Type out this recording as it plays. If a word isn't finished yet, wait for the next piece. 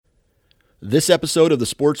This episode of the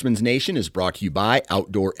Sportsman's Nation is brought to you by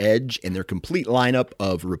Outdoor Edge and their complete lineup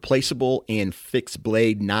of replaceable and fixed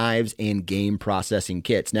blade knives and game processing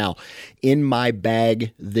kits. Now, in my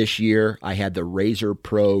bag this year, I had the Razor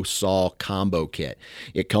Pro Saw Combo Kit.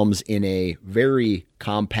 It comes in a very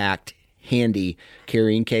compact, handy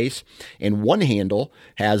carrying case, and one handle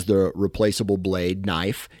has the replaceable blade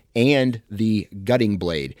knife and the gutting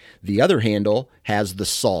blade. The other handle has the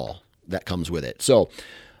saw that comes with it. So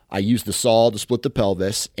I use the saw to split the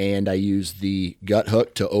pelvis, and I use the gut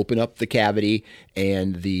hook to open up the cavity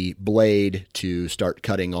and the blade to start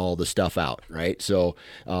cutting all the stuff out, right? So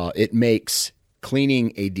it makes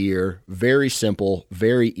cleaning a deer very simple,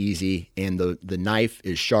 very easy, and the knife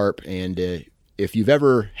is sharp. And if you've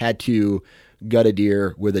ever had to gut a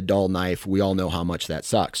deer with a dull knife, we all know how much that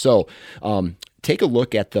sucks. So take a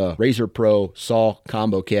look at the Razor Pro Saw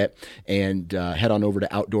Combo Kit and head on over to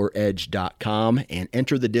OutdoorEdge.com and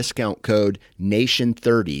enter the discount code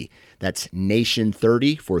NATION30. That's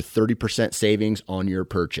NATION30 for 30% savings on your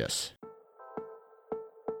purchase.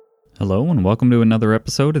 Hello and welcome to another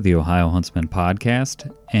episode of the Ohio Huntsman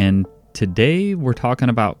Podcast. And today we're talking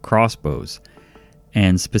about crossbows,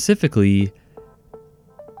 and specifically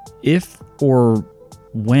if or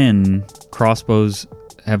when crossbows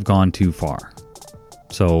have gone too far.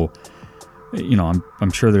 So, you know,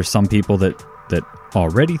 I'm sure there's some people that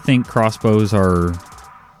already think crossbows are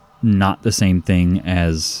not the same thing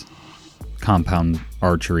as compound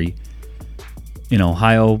archery. In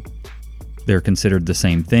Ohio, they're considered the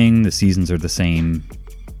same thing. The seasons are the same.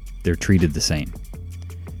 They're treated the same.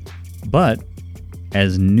 But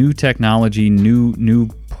as new technology, new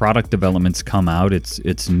product developments come out,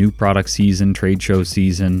 it's new product season, trade show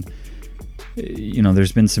season. You know,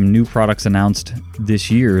 there's been some new products announced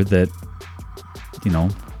this year that, you know,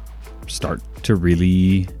 start to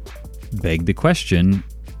really beg the question,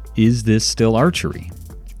 is this still archery?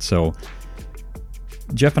 So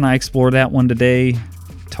Jeff and I explore that one today,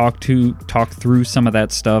 talk through some of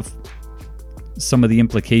that stuff, some of the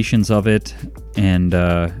implications of it, and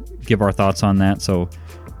give our thoughts on that. So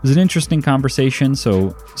it was an interesting conversation,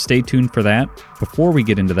 so stay tuned for that. Before we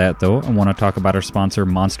get into that, though, I want to talk about our sponsor,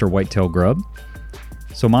 Monster Whitetail Grub.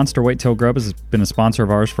 So Monster Whitetail Grub has been a sponsor of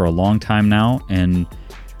ours for a long time now, and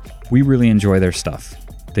we really enjoy their stuff.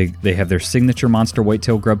 They have their signature Monster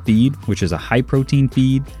Whitetail Grub feed, which is a high-protein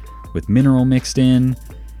feed with mineral mixed in.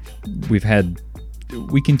 We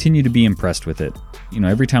continue to be impressed with it. You know,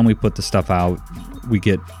 every time we put the stuff out, we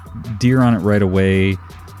get deer on it right away.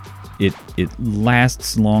 It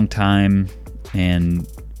lasts a long time, and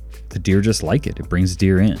the deer just like it. It brings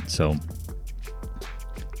deer in. So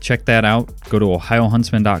check that out. Go to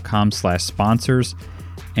ohiohuntsman.com/sponsors,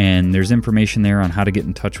 and there's information there on how to get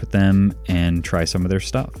in touch with them and try some of their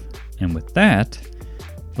stuff. And with that,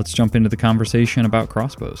 let's jump into the conversation about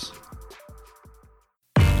crossbows.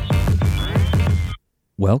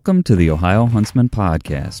 Welcome to the Ohio Huntsman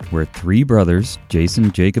Podcast, where three brothers,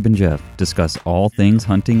 Jason, Jacob, and Jeff, discuss all things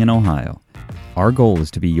hunting in Ohio. Our goal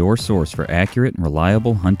is to be your source for accurate and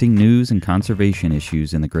reliable hunting news and conservation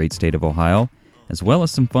issues in the great state of Ohio, as well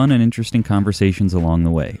as some fun and interesting conversations along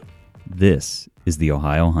the way. This is the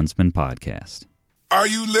Ohio Huntsman Podcast. Are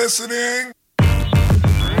you listening?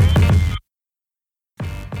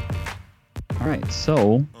 All right,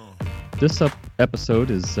 so this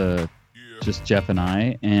episode is just Jeff and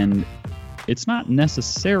I, and it's not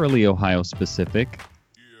necessarily Ohio specific,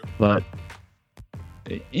 but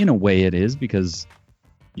in a way it is, because,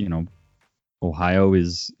 you know, Ohio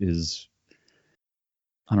is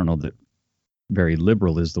I don't know that very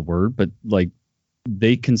liberal is the word, but like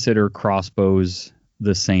they consider crossbows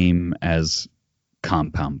the same as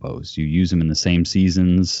compound bows. You use them in the same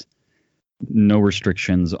seasons, no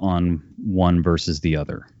restrictions on one versus the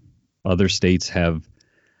other. Other states have,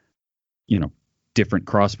 you know, different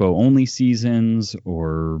crossbow only seasons,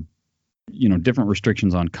 or, you know, different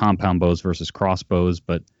restrictions on compound bows versus crossbows.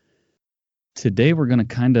 But today we're going to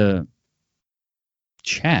kind of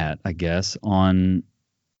chat, I guess, on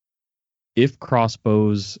if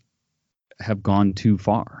crossbows have gone too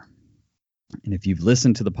far. And if you've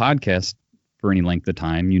listened to the podcast for any length of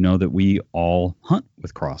time, you know that we all hunt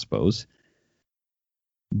with crossbows.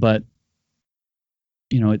 But,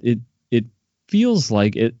 you know, it feels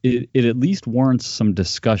like it at least warrants some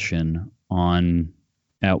discussion on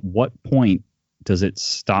at what point does it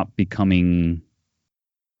stop becoming,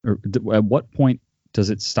 or at what point does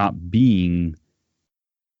it stop being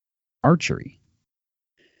archery?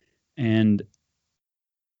 And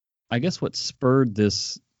I guess what spurred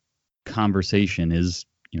this conversation is,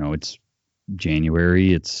 you know, it's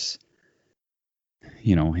January, it's,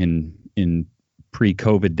 you know, in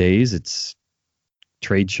pre-COVID days. It's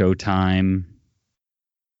trade show time,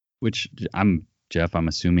 which I'm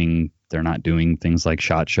assuming they're not doing things like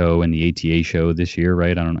SHOT Show and the ATA show this year,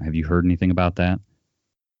 right? I don't know. Have you heard anything about that?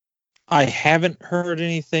 I haven't heard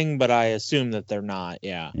anything, but I assume that they're not.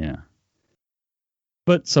 Yeah. Yeah.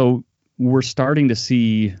 But so we're starting to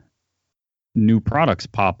see new products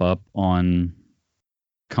pop up on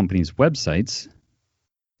companies' websites,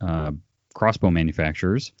 crossbow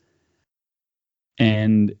manufacturers.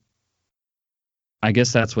 And I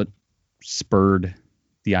guess that's what spurred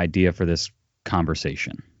the idea for this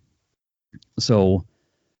conversation. So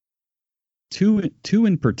two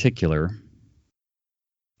in particular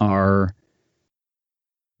are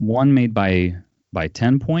one made by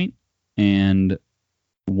 10 Point and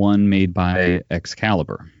one made by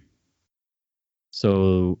Excalibur.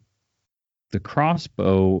 So the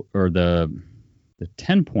crossbow, or the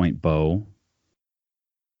 10 Point bow,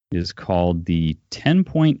 is called the 10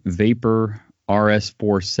 Point Vapor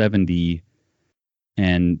RS470,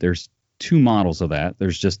 and there's two models of that.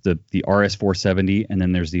 There's just the RS470, and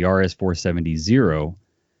then there's the RS470-0.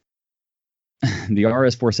 The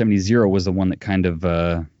RS470-0 was the one that kind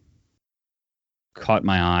of caught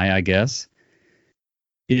my eye, I guess.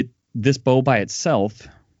 This bow by itself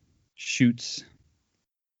shoots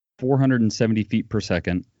 470 feet per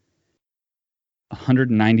second,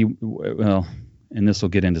 190, well, and this will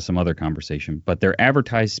get into some other conversation, but their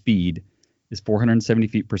advertised speed is 470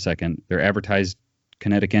 feet per second. Their advertised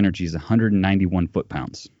kinetic energy is 191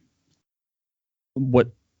 foot-pounds.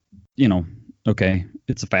 Okay,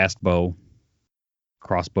 it's a fast bow.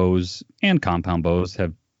 Crossbows and compound bows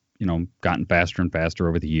have, gotten faster and faster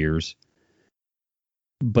over the years.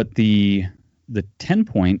 But the 10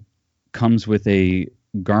 Point comes with a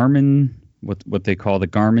Garmin, what they call the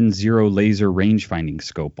Garmin Zero Laser Range Finding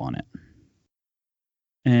Scope on it.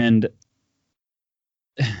 And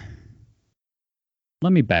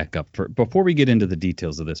let me back up before we get into the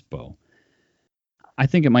details of this bow. I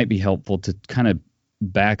think it might be helpful to kind of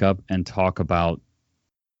back up and talk about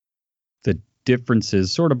the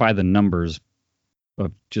differences, sort of by the numbers,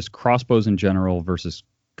 of just crossbows in general versus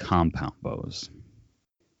compound bows.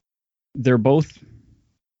 They're both,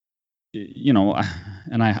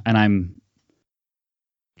 I'm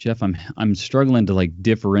Jeff, I'm struggling to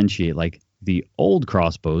differentiate the old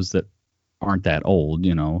crossbows that aren't that old,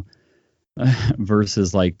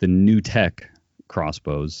 versus the new tech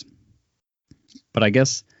crossbows. But I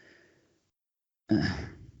guess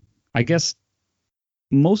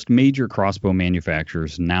most major crossbow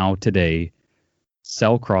manufacturers now today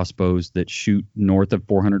sell crossbows that shoot north of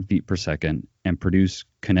 400 feet per second and produce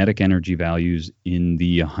kinetic energy values in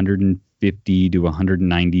the 150 to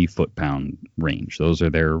 190 foot-pound range. Those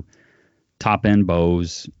are their top-end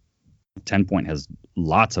bows. 10 Point has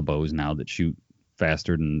lots of bows now that shoot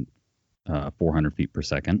faster than 400 feet per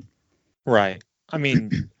second. Right. I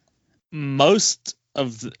mean,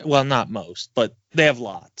 not most, but they have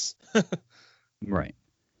lots. Right.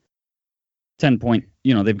 10 Point,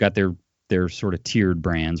 they've got their sort of tiered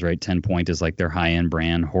brands, right? 10 Point is their high-end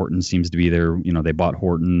brand. Horton seems to be their, they bought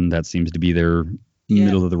Horton. That seems to be their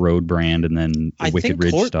middle of the road brand. And then the Wicked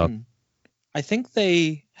Ridge stuff. I think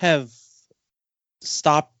they have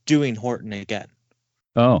stopped doing Horton again.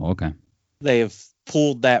 Oh, okay. They have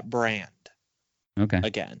pulled that brand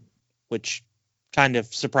again, which kind of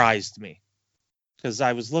surprised me because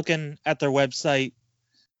I was looking at their website,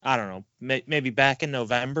 I don't know, maybe back in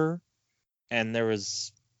November, and there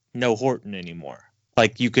was no Horton anymore.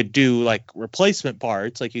 You could do replacement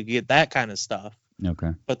parts, you could get that kind of stuff.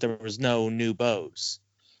 Okay. But there was no new bows.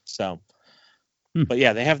 So, but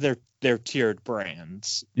yeah, they have their tiered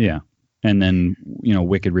brands. Yeah. And then,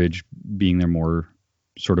 Wicked Ridge being their more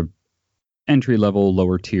sort of entry level,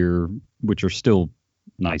 lower tier, which are still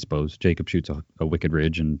nice bows. Jacob shoots a Wicked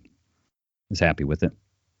Ridge and is happy with it.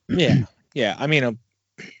 Yeah. Yeah. I mean,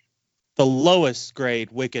 the lowest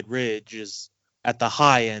grade Wicked Ridge is at the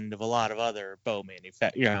high end of a lot of other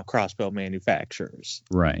crossbow manufacturers.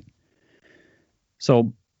 Right.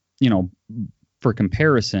 So, for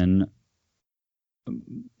comparison,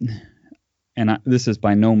 and this is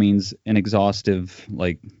by no means an exhaustive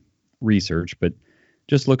research, but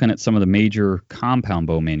just looking at some of the major compound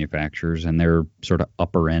bow manufacturers and their sort of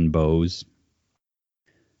upper end bows,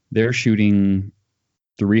 they're shooting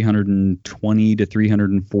 320 to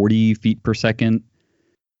 340 feet per second,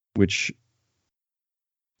 which,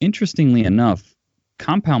 interestingly enough,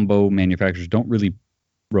 compound bow manufacturers don't really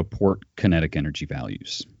report kinetic energy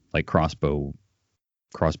values like crossbow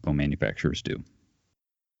manufacturers do.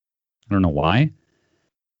 I don't know why,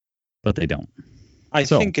 but they don't. I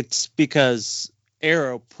think it's because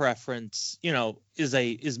arrow preference,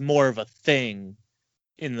 is more of a thing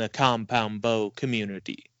in the compound bow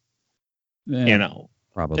community.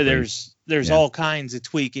 Probably. There's all kinds of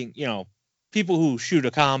tweaking. People who shoot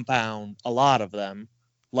a compound, a lot of them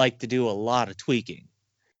like to do a lot of tweaking.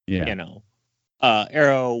 Yeah.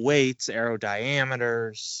 Arrow weights, arrow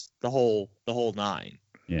diameters, the whole nine.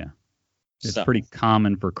 Yeah. It's pretty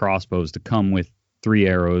common for crossbows to come with 3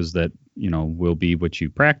 arrows that, will be what you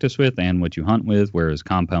practice with and what you hunt with, whereas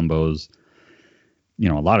compound bows, a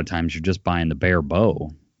lot of times you're just buying the bare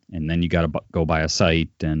bow, and then you got to go buy a sight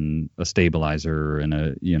and a stabilizer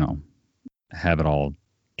and have it all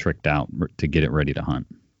tricked out to get it ready to hunt.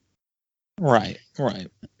 Right.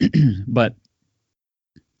 But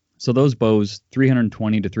so those bows,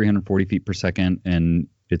 320 to 340 feet per second, and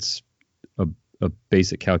it's a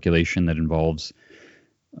basic calculation that involves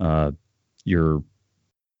your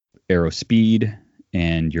arrow speed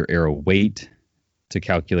and your arrow weight to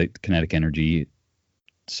calculate the kinetic energy.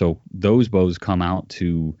 So those bows come out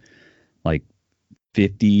to like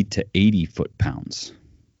 50 to 80 foot-pounds.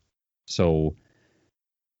 So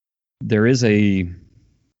there is a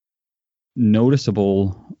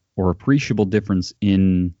noticeable or appreciable difference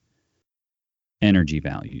in energy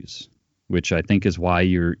values, which I think is why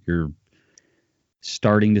you're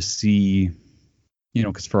starting to see,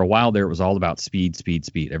 because for a while there it was all about speed.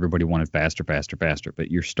 Everybody wanted faster.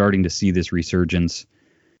 But you're starting to see this resurgence,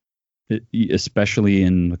 especially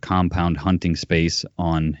in the compound hunting space,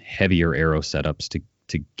 on heavier arrow setups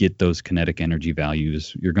to get those kinetic energy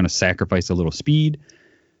values. You're going to sacrifice a little speed,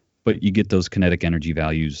 but you get those kinetic energy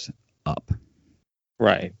values up.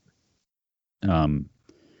 Right. And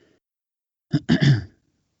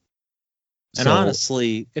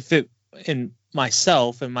honestly, if it, in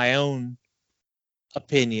myself and my own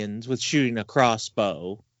opinions with shooting a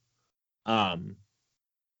crossbow,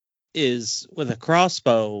 is with a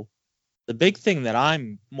crossbow, the big thing that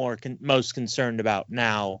I'm most concerned about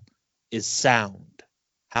now is sound.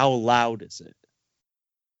 How loud is it?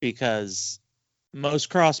 Because most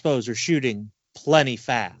crossbows are shooting plenty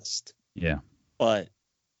fast. Yeah. But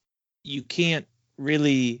you can't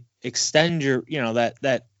really extend your,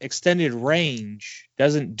 that extended range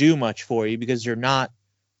doesn't do much for you because you're not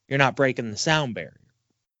breaking the sound barrier.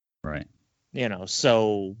 Right.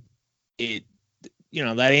 So it,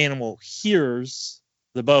 that animal hears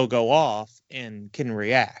the bow go off and can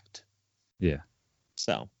react. Yeah.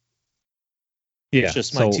 So yeah, it's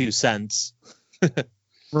just my 2 cents.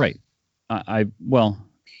 Right. And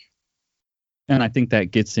I think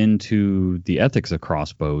that gets into the ethics of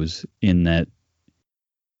crossbows, in that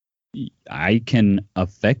I can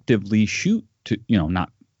effectively shoot to,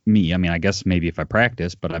 not me. I mean, I guess maybe if I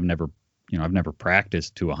practice, but I've never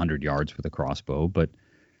practiced to 100 yards with a crossbow. But,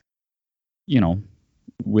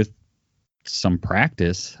 with some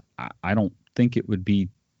practice, I don't think it would be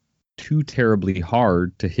too terribly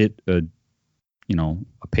hard to hit a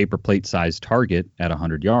paper plate sized target at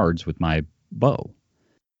 100 yards with my bow.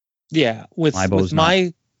 Yeah, with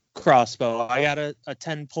my crossbow, I got a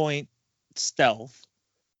 10-point stealth,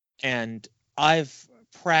 and I've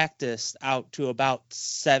practiced out to about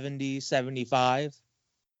 70, 75,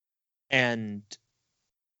 and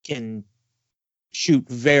can shoot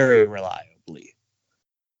very reliably.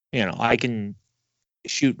 I can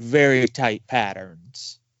shoot very tight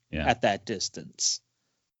patterns at that distance.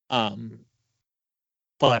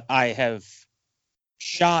 But I have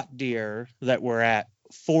shot deer that were at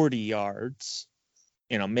 40 yards,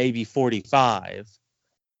 maybe 45,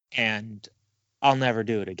 and I'll never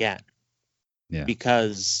do it again. Yeah.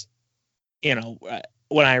 Because,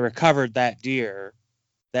 when I recovered that deer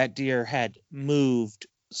had moved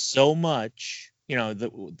so much,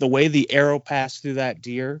 the way the arrow passed through that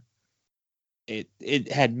deer,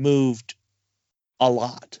 it had moved a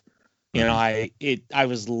lot. I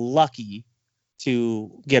was lucky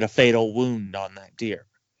to get a fatal wound on that deer.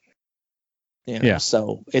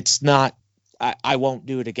 So it's not, I won't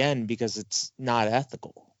do it again because it's not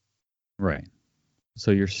ethical. Right.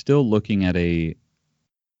 So you're still looking at a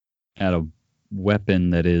weapon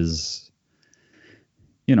that is,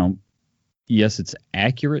 yes, it's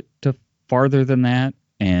accurate to farther than that,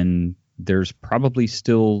 and there's probably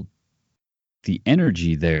still the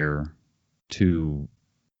energy there to,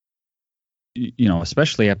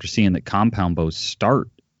 especially after seeing that compound bows start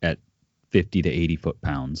at 50 to 80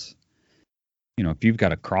 foot-pounds. If you've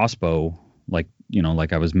got a crossbow, like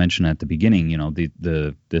I was mentioning at the beginning,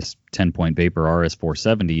 this 10-point Vapor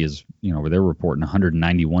RS-470 is, where they're reporting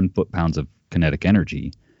 191 foot-pounds of kinetic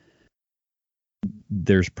energy.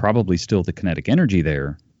 There's probably still the kinetic energy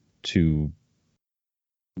there to,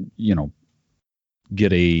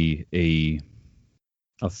 get a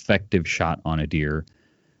effective shot on a deer,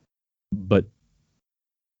 but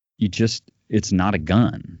it's not a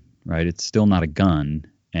gun, right? It's still not a gun,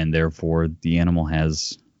 and therefore the animal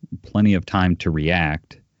has plenty of time to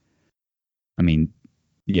react. I mean,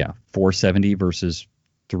 yeah, 470 versus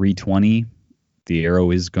 320, the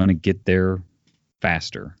arrow is going to get there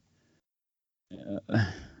faster.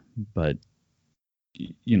 But,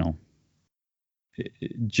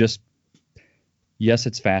 yes,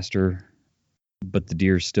 it's faster, but the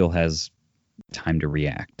deer still has time to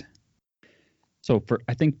react. So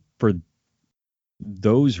I think for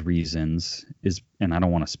those reasons and I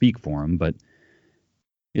don't want to speak for them, but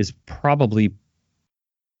is probably,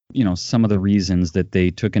 some of the reasons that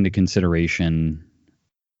they took into consideration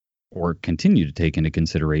or continue to take into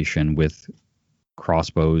consideration with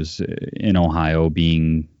crossbows in Ohio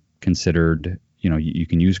being considered, you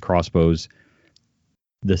can use crossbows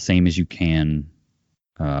the same as you can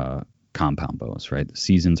compound bows, right? The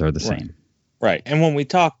seasons are the same. Right. And when we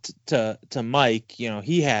talked to Mike,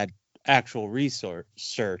 he had actual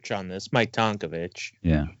research on this, Mike Tonkovich.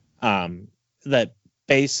 Yeah. That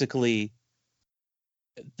basically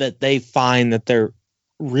that they find that there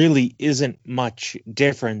really isn't much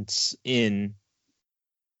difference in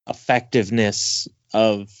effectiveness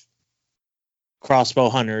of crossbow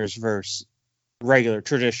hunters versus regular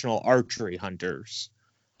traditional archery hunters.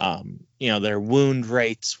 Their wound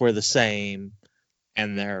rates were the same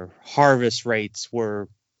and their harvest rates were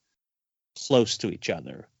close to each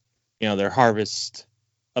other. Their harvest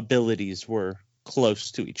abilities were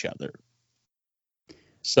close to each other.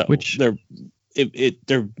 So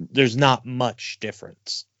there's not much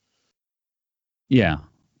difference. Yeah.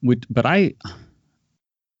 But I'd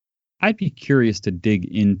be curious to dig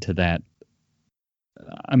into that.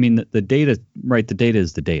 I mean, the data, right? The data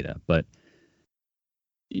is the data, but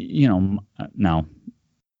now,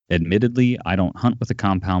 admittedly, I don't hunt with a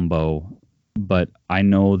compound bow, but I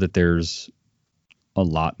know that there's a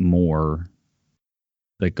lot more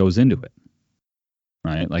that goes into it,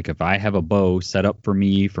 right? Like if I have a bow set up for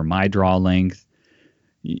me for my draw length,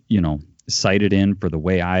 sighted in for the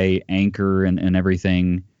way I anchor and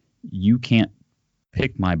everything, you can't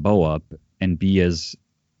pick my bow up and be as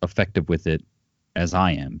effective with it as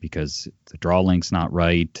I am because the draw length's not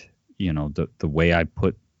right. The way I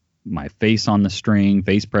put my face on the string,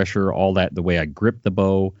 face pressure, all that, the way I grip the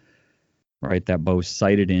bow, right? That bow's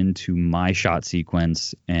sighted into my shot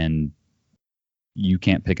sequence and you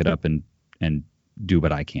can't pick it up and do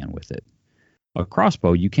what I can with it. A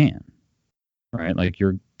crossbow, you can, right? Like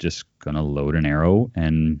you're just going to load an arrow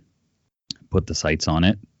and put the sights on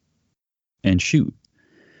it and shoot.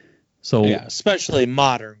 So yeah, especially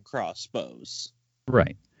modern crossbows.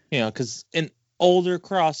 Right. Because in older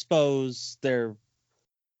crossbows, there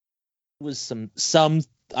was some,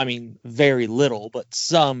 I mean, very little, but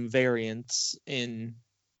some variance in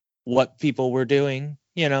what people were doing,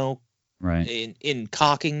 right. In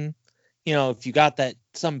cocking, if you got that,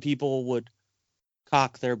 some people would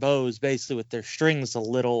cock their bows basically with their strings a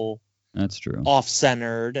little that's true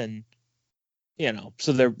off-centered and,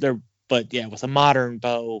 so but yeah, with a modern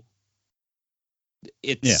bow,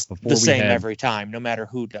 it's the same every time, no matter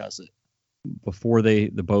who does it. Before the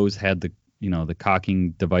bows had the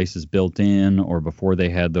cocking devices built in, or before they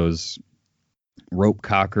had those rope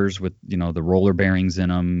cockers with, the roller bearings in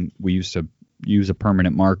them, we used to use a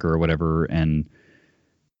permanent marker or whatever and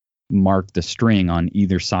mark the string on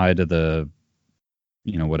either side of the,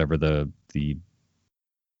 whatever that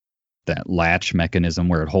latch mechanism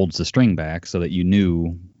where it holds the string back so that you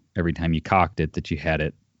knew every time you cocked it that you had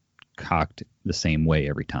it cocked the same way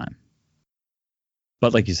every time.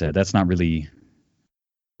 But like you said, that's not really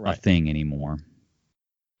a thing anymore.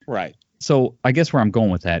 Right. So I guess where I'm going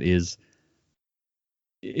with that is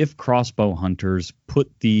if crossbow hunters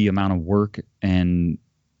put the amount of work and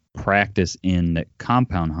practice in that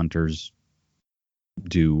compound hunters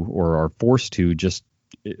do or are forced to just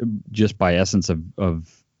by essence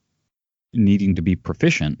of needing to be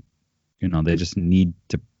proficient, they just need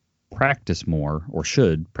to practice more or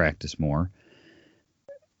should practice more.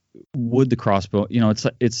 Would the crossbow,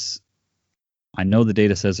 it's I know the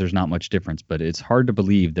data says there's not much difference, but it's hard to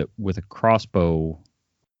believe that with a crossbow,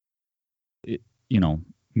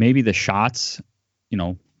 maybe the shots,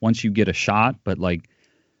 once you get a shot, but like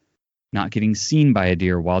not getting seen by a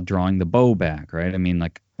deer while drawing the bow back, right? I mean,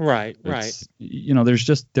 like, right. There's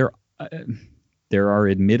just there are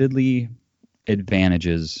admittedly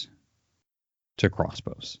advantages to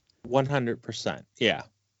crossbows. 100%. Yeah.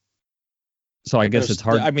 So I guess it's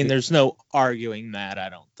hard. I mean, there's no arguing that, I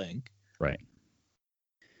don't think. Right.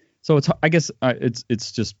 So it's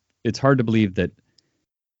hard to believe that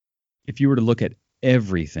if you were to look at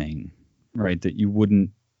everything, right, that you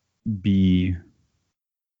wouldn't be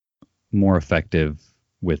more effective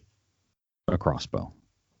with a crossbow.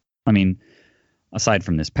 I mean, aside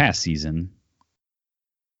from this past season,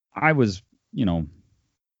 I was,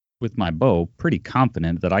 with my bow, pretty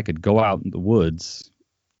confident that I could go out in the woods,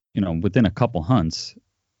 within a couple hunts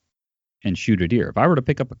and shoot a deer. If I were to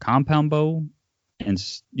pick up a compound bow and,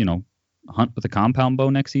 hunt with a compound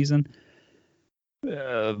bow next season,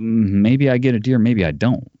 maybe I get a deer, maybe I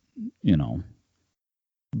don't,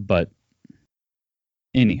 But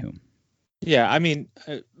anywho. Yeah, I mean,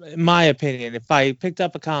 in my opinion, if I picked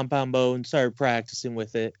up a compound bow and started practicing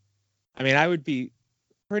with it, I mean, I would be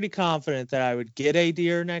pretty confident that I would get a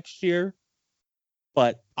deer next year,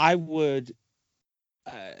 but I would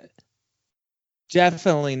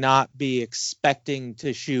definitely not be expecting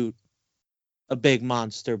to shoot a big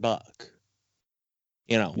monster buck.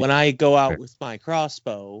 When I go out with my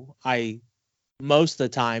crossbow, I most of the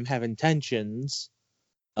time have intentions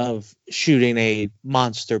of shooting a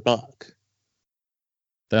monster buck.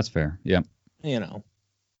 That's fair. Yeah.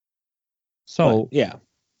 So, but, yeah.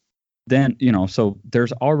 Then, so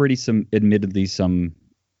there's already admittedly some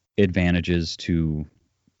advantages to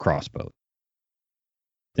crossbow.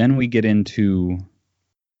 Then we get into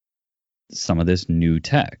some of this new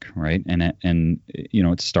tech, right? And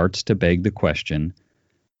it starts to beg the question,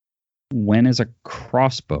 when is a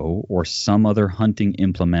crossbow or some other hunting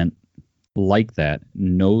implement like that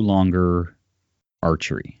no longer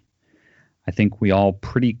archery? I think we all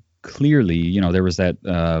pretty clearly, there was that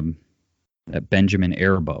Benjamin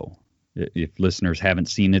Airbow. If listeners haven't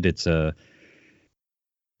seen it, I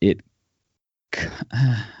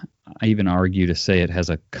even argue to say it has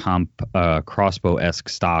a crossbow-esque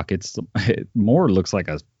stock. It more looks like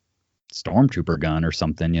a stormtrooper gun or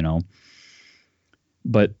something,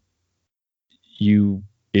 But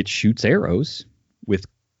it shoots arrows with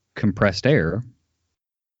compressed air.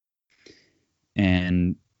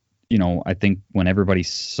 And, I think when everybody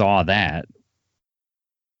saw that,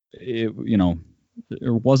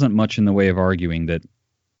 there wasn't much in the way of arguing that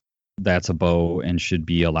that's a bow and should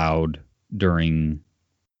be allowed during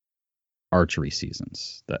archery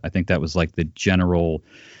seasons. I think that was like the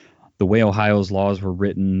way Ohio's laws were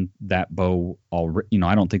written, that bow,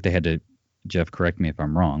 I don't think they had to, Jeff, correct me if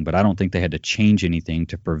I'm wrong, but I don't think they had to change anything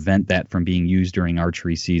to prevent that from being used during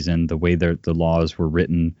archery season. The way the laws were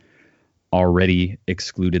written already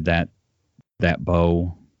excluded that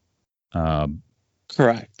bow.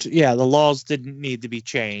 Correct. Yeah, the laws didn't need to be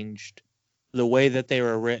changed. The way that they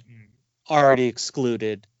were written already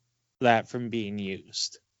excluded that from being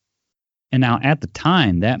used. And now at the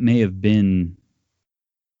time, that may have been,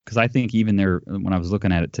 because I think even when I was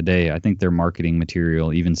looking at it today, I think their marketing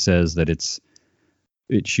material even says that it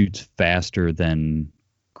shoots faster than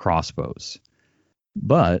crossbows.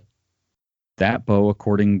 But that bow,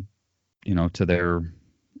 according, to their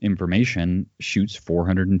information, shoots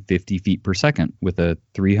 450 feet per second with a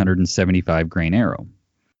 375 grain arrow.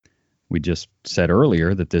 We just said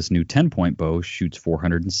earlier that this new 10-point bow shoots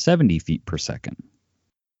 470 feet per second.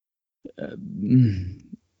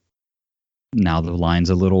 Now the line's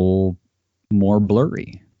a little more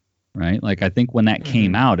blurry, right? Like, I think when that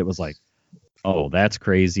came out, it was like, oh, that's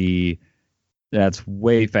crazy. That's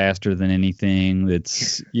way faster than anything.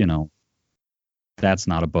 It's, that's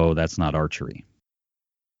not a bow. That's not archery.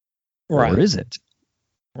 Right. Or is it?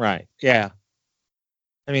 Right. Yeah.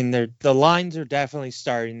 I mean, the lines are definitely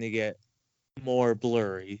starting to get more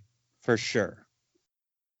blurry, for sure.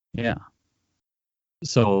 Yeah.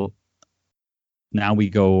 So now we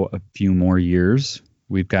go a few more years.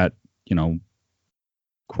 We've got,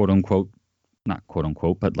 quote unquote, not quote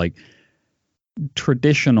unquote, but like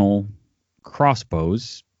traditional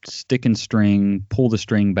crossbows, stick and string, pull the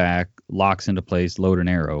string back, locks into place, load an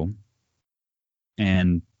arrow.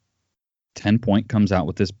 And 10-point comes out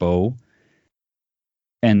with this bow.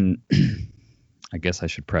 And I guess I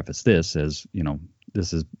should preface this as,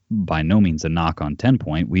 this is by no means a knock on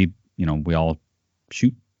 10-point. We all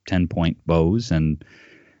shoot 10-point bows and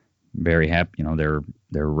very happy, they're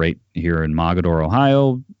right here in Mogadore,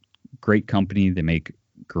 Ohio. Great company. They make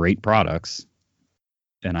great products.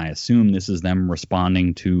 And I assume this is them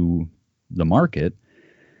responding to the market.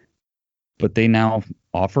 But they now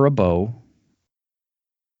offer a bow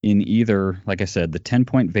in either, like I said, the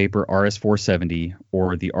 10-point Vapor RS470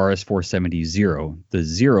 or the RS470 Zero. The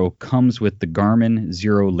Zero comes with the Garmin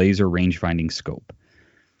Zero laser rangefinding scope.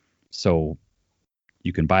 So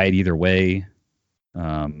you can buy it either way.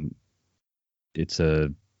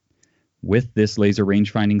 With this laser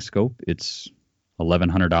rangefinding scope, it's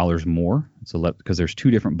 $1,100 more. It's because there's two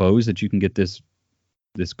different bows that you can get this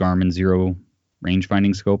Garmin Zero range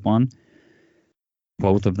finding scope on.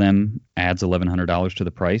 Both of them adds $1,100 to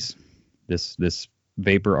the price. This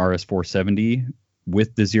Vapor RS470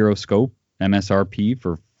 with the zero scope MSRP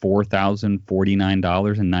for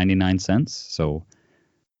 $4,049.99. So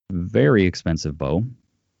very expensive bow.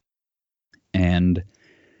 And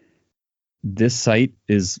this sight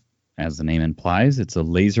is, as the name implies, it's a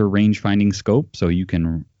laser range finding scope. So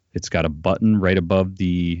it's got a button right above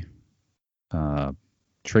the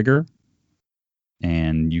trigger,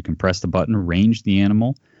 and you can press the button, range the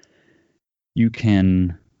animal.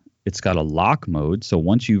 It's got a lock mode. So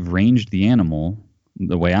once you've ranged the animal,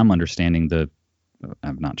 the way I'm understanding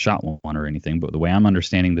I've not shot one or anything, but the way I'm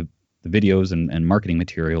understanding the videos and marketing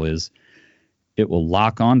material is it will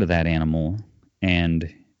lock onto that animal,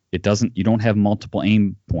 and you don't have multiple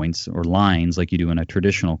aim points or lines like you do in a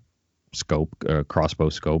traditional scope, crossbow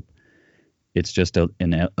scope. It's just a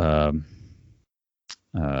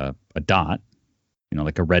dot,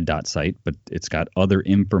 like a red dot sight, but it's got other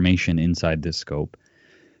information inside this scope.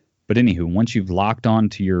 But anywho, once you've locked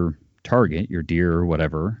onto your target, your deer or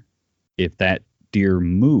whatever, if that deer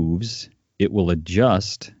moves, it will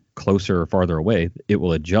adjust closer or farther away. It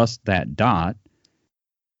will adjust that dot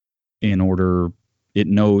in order. It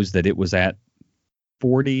knows that it was at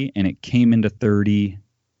 40 and it came into 30.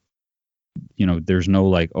 There's no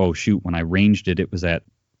like, oh shoot, when I ranged it, it was at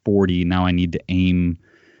 40. Now I need to aim,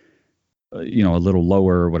 a little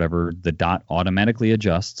lower or whatever. The dot automatically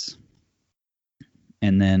adjusts.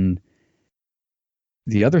 And then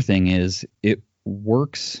the other thing is it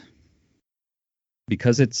works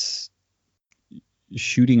because it's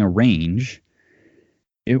shooting a range.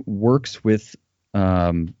 It works with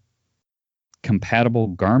compatible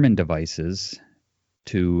Garmin devices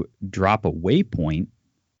to drop a waypoint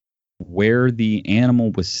where the animal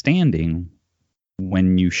was standing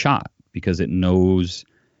when you shot, because it knows,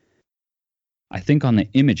 I think on the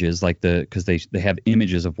images, because they have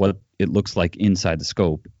images of what it looks like inside the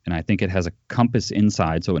scope, and I think it has a compass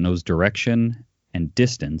inside, so it knows direction and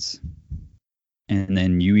distance. And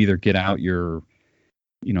then you either get out your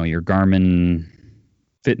Garmin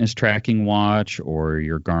fitness tracking watch or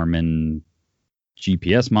your Garmin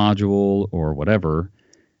GPS module or whatever,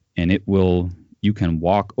 and you can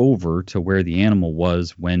walk over to where the animal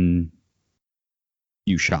was when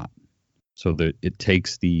you shot, so that it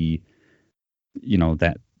takes the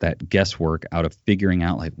that guesswork out of figuring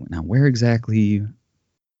out, like, now where exactly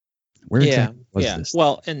was this?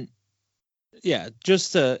 Well, and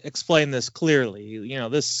just to explain this clearly,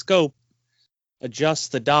 this scope adjusts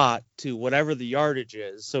the dot to whatever the yardage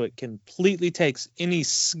is, so it completely takes any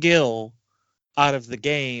skill out of the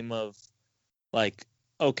game of, like,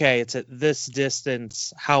 okay, it's at this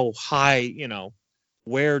distance, how high,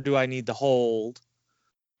 where do I need to hold?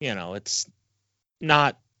 It's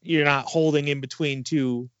not, you're not holding in between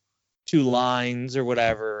two lines or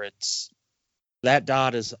whatever. It's, that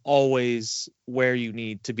dot is always where you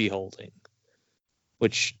need to be holding,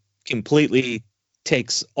 which completely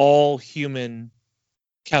takes all human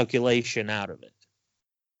calculation out of it.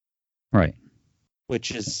 Right.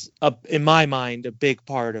 Which is, in my mind, a big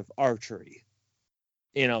part of archery,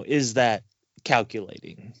 is that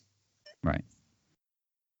calculating. Right.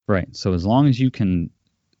 Right. So as long as you can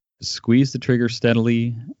squeeze the trigger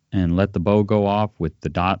steadily and let the bow go off with the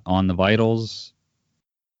dot on the vitals,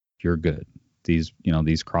 you're good. These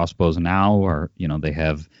crossbows now are, they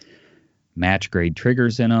have match grade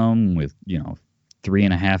triggers in them with,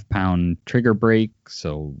 3.5 pound trigger brake.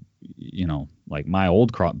 So, like my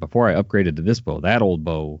old before I upgraded to this bow, that old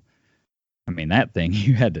bow, that thing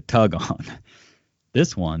you had to tug on.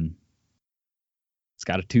 This one, it's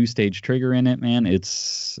got a 2-stage trigger in it, man.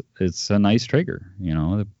 It's a nice trigger.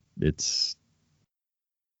 It's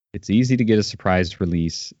easy to get a surprise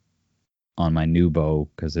release on my new bow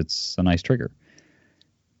because it's a nice trigger.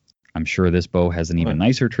 I'm sure this bow has an even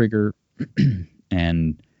nicer trigger,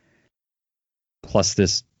 and plus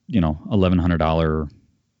this, $1,100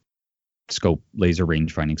 scope, laser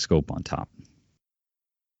range finding scope on top.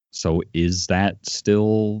 So is that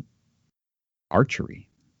still archery?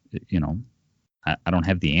 I don't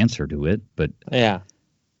have the answer to it, but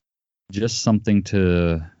just something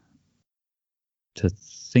to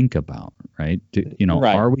think about, right?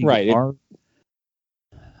 Are we right?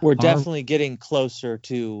 We're definitely getting closer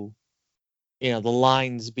to, the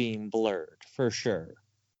lines being blurred for sure.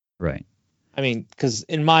 Right. Because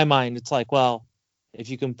in my mind, it's like, well, if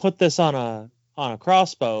you can put this on a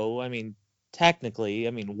crossbow, technically,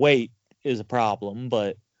 weight is a problem,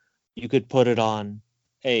 but you could put it on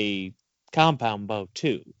a compound bow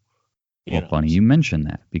too. Funny you mention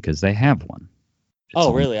that, because they have one,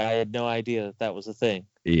 Really? I had no idea that was a thing.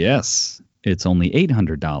 Yes, it's only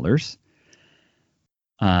 $800.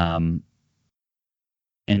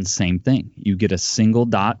 And same thing, you get a single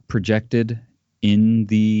dot projected in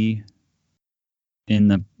the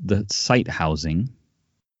sight housing.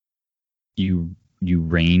 You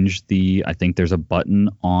range I think there's a button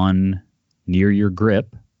on near your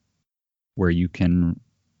grip where you can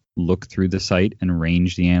look through the sight and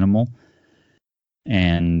range the animal,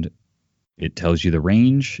 and it tells you the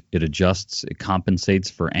range. It adjusts, it compensates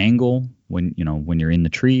for angle when you're in the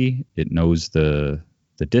tree. It knows the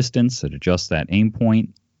distance. It adjusts that aim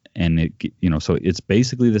point, and so it's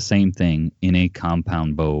basically the same thing in a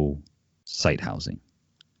compound bow sight housing.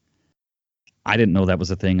 I didn't know that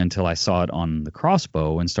was a thing until I saw it on the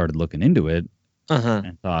crossbow and started looking into it,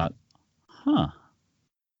 and thought, I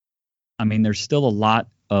mean, there's still a lot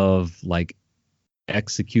of like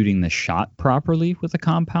executing the shot properly with a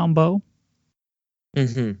compound bow.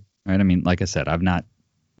 Mm-hmm. Right. I mean, like I said, I've not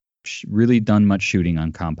really done much shooting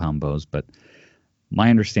on compound bows, but my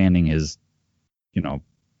understanding is,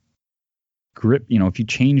 grip, if you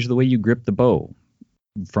change the way you grip the bow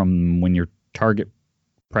from when you're target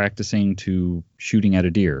practicing to shooting at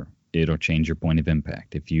a deer, it'll change your point of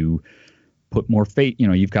impact. If you put more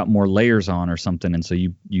you've got more layers on or something, and so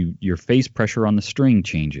your face pressure on the string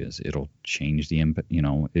changes, it'll change the impact.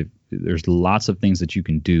 There's lots of things that you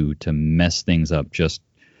can do to mess things up just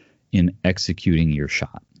in executing your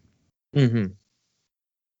shot. Mm-hmm.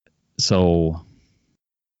 So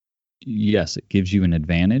yes, it gives you an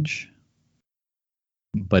advantage,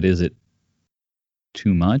 but is it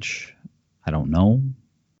too much? I don't know.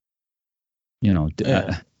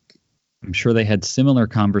 I'm sure they had similar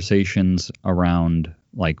conversations around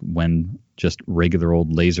like when just regular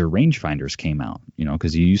old laser rangefinders came out,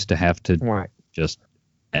 because you used to have to just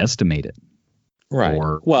estimate it. Right.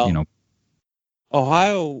 Or,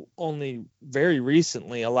 Ohio only very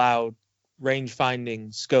recently allowed range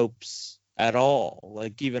finding scopes at all,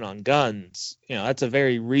 like even on guns. That's a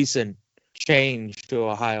very recent change to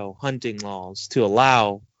Ohio hunting laws to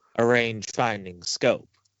allow a range finding scope.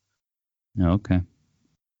 Okay.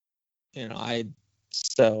 At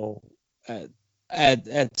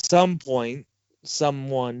some point,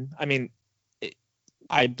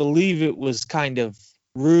 I believe it was kind of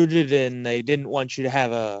rooted in they didn't want you to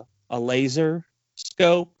have a laser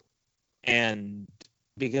scope, and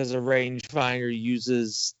because a rangefinder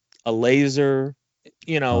uses a laser,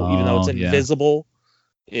 even though it's invisible,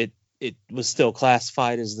 it was still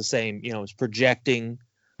classified as the same, it's projecting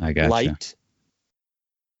light.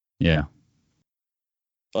 Yeah.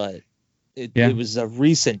 But it was a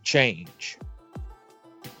recent change.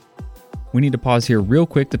 We need to pause here real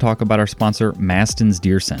quick to talk about our sponsor, Mastin's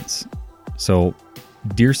Deer Sense. So,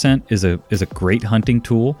 Deer Scent is a great hunting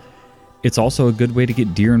tool. It's also a good way to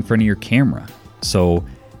get deer in front of your camera. So,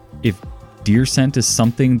 if Deer Scent is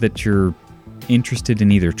something that you're interested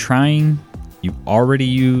in either trying, you already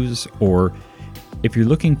use, or if you're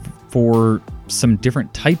looking for some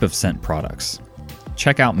different type of scent products,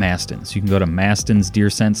 check out Mastin's. You can go to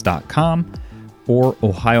mastinsdeerscents.com or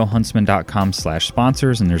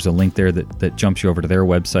ohiohuntsman.com/sponsors, and there's a link there that jumps you over to their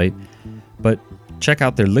website. But check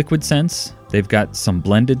out their liquid scents. They've got some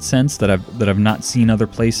blended scents that I've not seen other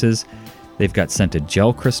places. They've got scented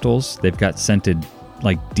gel crystals. They've got scented,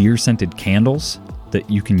 like deer scented candles that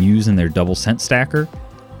you can use in their double scent stacker.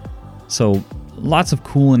 So lots of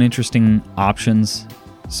cool and interesting options.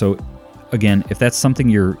 So again, if that's something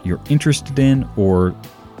you're interested in or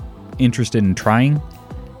interested in trying,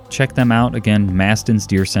 check them out. Again,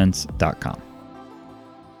 mastinsdeerscents.com.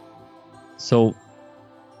 So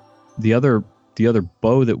the other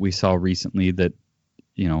bow that we saw recently that,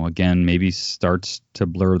 again, maybe starts to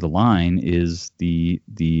blur the line is the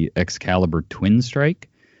Excalibur Twin Strike.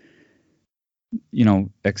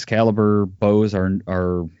 Excalibur bows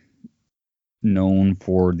are known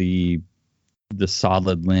for the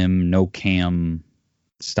solid limb, no cam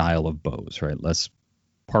style of bows, right? Less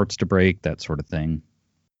parts to break, that sort of thing.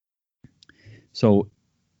 So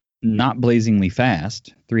not blazingly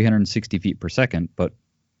fast, 360 feet per second, but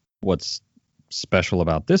what's special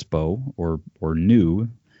about this bow or new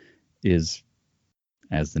is,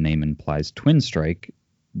 as the name implies, twin strike.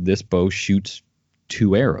 This bow shoots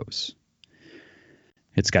 2 arrows.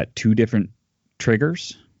 It's got 2 different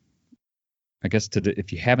triggers. I guess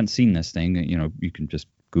if you haven't seen this thing, you can just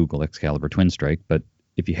Google Excalibur Twin Strike. But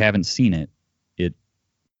if you haven't seen it, it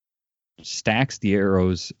stacks the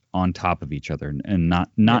arrows on top of each other, and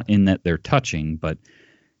not in that they're touching, but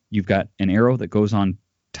you've got an arrow that goes on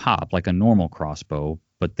top like a normal crossbow,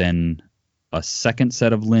 but then a second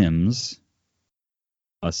set of limbs,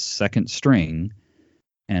 a second string,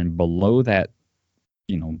 And below that,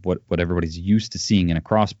 what everybody's used to seeing in a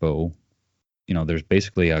crossbow, there's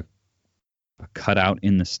basically a cutout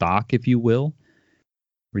in the stock, if you will,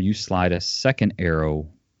 where you slide a second arrow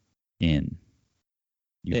in.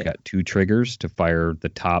 You've got 2 triggers to fire the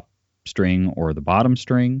top string or the bottom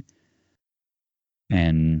string.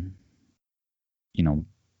 And,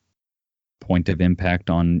 point of impact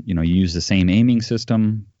on, you use the same aiming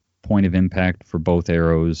system. Point of impact for both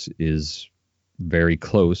arrows is very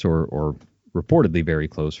close or reportedly very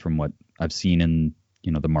close from what I've seen in,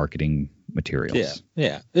 the marketing materials.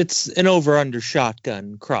 Yeah. It's an over-under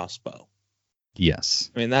shotgun crossbow.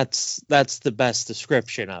 Yes. I mean, that's the best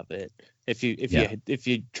description of it. If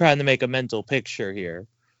you're trying to make a mental picture here,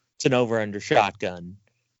 it's an over-under shotgun.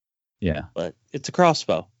 Yeah. But it's a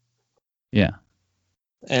crossbow. Yeah.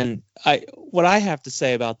 And what I have to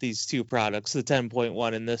say about these 2 products, the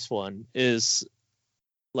 10.1 and this one, is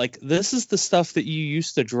like, this is the stuff that you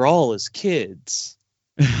used to draw as kids.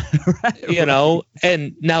 Right.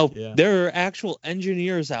 And now there are actual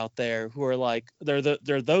engineers out there who are like,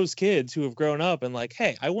 they're those kids who have grown up and like,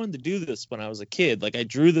 hey, I wanted to do this when I was a kid. Like, I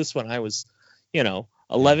drew this when I was,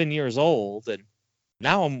 11 years old, and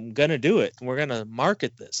now I'm gonna do it, and we're gonna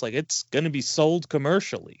market this. Like, it's gonna be sold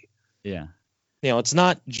commercially. Yeah. It's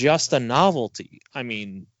not just a novelty. I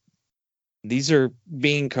mean, these are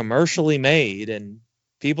being commercially made, and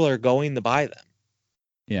people are going to buy them.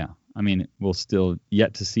 Yeah. I mean, we'll still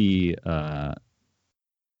yet to see, how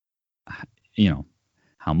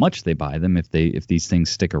much they buy them if these things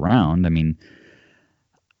stick around. I mean,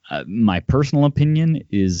 my personal opinion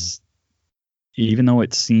is, even though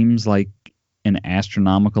it seems like an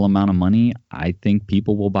astronomical amount of money, I think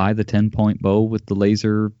people will buy the 10-point bow with the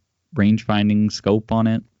laser range finding scope on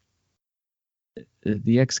it.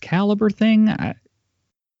 The Excalibur thing,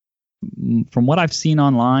 from what I've seen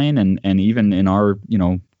online and even in our,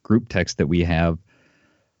 group text that we have,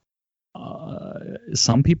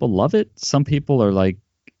 some people love it. Some people are like,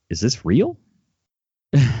 is this real?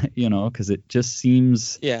 Because it just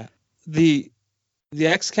seems... Yeah. The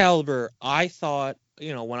Excalibur, I thought,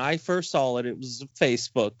 when I first saw it, it was a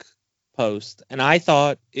Facebook post, and I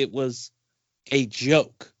thought it was a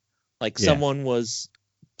joke. Like, someone was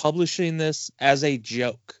publishing this as a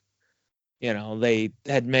joke. They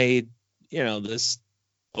had made, this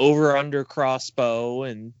over-under crossbow,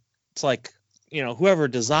 and it's like, whoever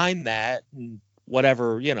designed that and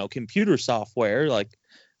whatever, computer software, like,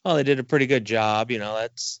 oh, they did a pretty good job,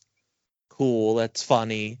 that's cool, that's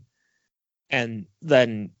funny. And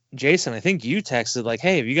then Jason, I think you texted like,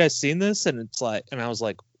 hey, have you guys seen this? And it's like, and I was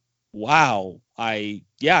like, wow, I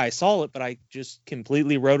saw it, but I just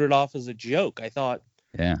completely wrote it off as a joke. I thought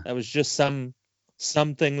that was just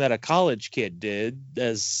something that a college kid did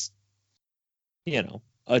as,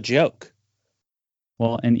 a joke.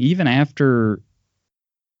 Well, and even after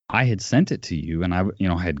I had sent it to you, and I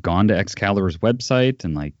had gone to Excalibur's website,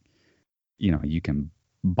 and like, you can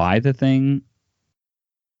buy the thing,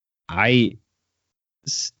 I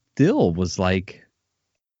still was like,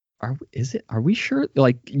 are we sure?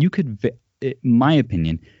 Like, you could, in my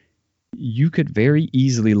opinion, you could very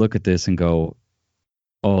easily look at this and go,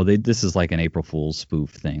 oh, this is like an April Fool's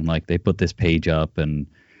spoof thing. Like, they put this page up, and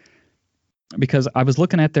because I was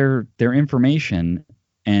looking at their information,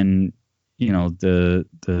 and the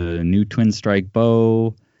new Twin Strike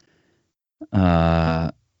bow,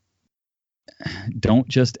 don't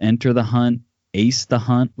just enter the hunt, ace the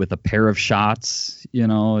hunt with a pair of shots.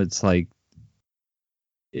 It's like,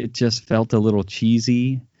 it just felt a little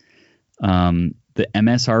cheesy. The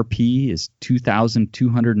MSRP is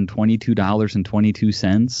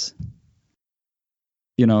 $2,222.22.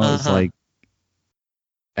 It's like,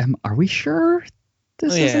 are we sure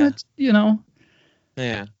this isn't, Yeah.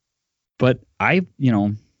 But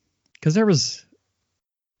because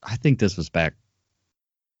I think this was back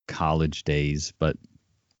college days, but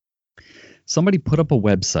somebody put up a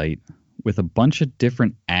website with a bunch of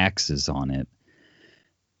different axes on it,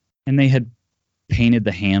 and they had painted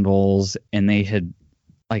the handles, and they had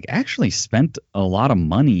like actually spent a lot of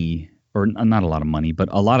money, or not a lot of money, but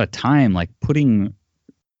a lot of time, like putting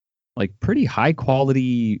like pretty high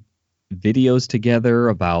quality videos together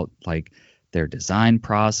about like their design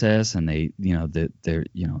process, and there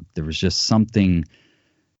was just something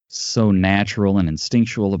so natural and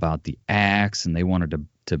instinctual about the axe, and they wanted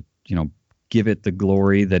to give it the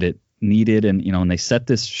glory that it needed, and they set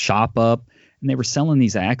this shop up, and they were selling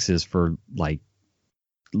these axes for like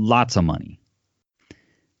lots of money,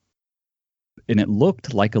 and it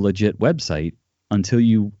looked like a legit website until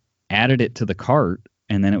you added it to the cart,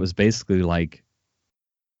 and then it was basically like,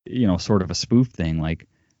 sort of a spoof thing, like,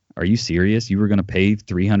 are you serious? You were going to pay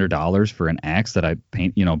 $300 for an axe that I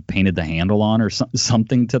painted the handle on, or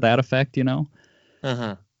something to that effect,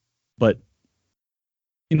 But,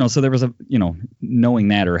 so there was knowing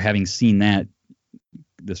that, or having seen that,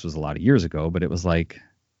 this was a lot of years ago, but it was like,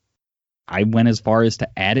 I went as far as to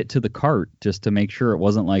add it to the cart just to make sure it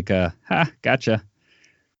wasn't like gotcha.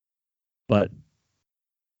 But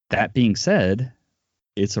that being said,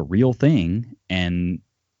 it's a real thing, and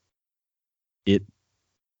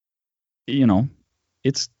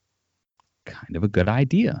it's kind of a good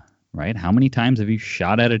idea, right? How many times have you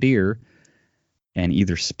shot at a deer and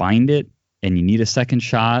either spined it and you need a second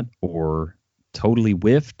shot, or totally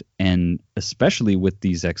whiffed? And especially with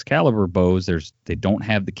these Excalibur bows, they don't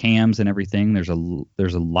have the cams and everything. There's a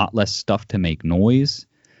lot less stuff to make noise.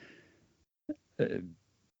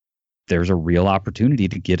 There's a real opportunity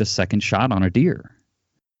to get a second shot on a deer.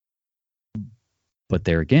 But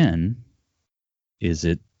there again, is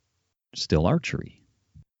it still archery?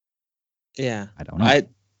 Yeah. I don't know.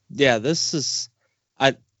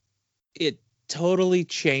 It totally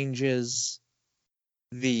changes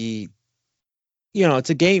the, it's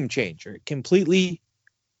a game changer. It completely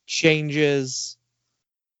changes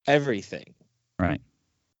everything. Right.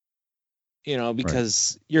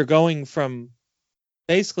 Because you're going from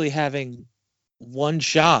basically having one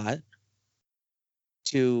shot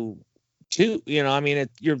to two,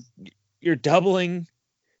 you're doubling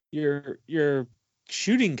your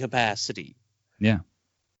shooting capacity. Yeah.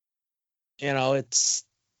 It's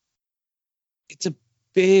a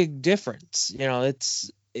big difference.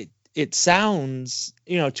 It sounds,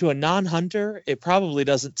 to a non-hunter, it probably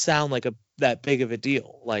doesn't sound like that big of a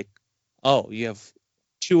deal. Like, oh, you have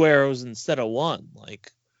 2 arrows instead of 1,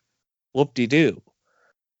 like whoop-de-doo.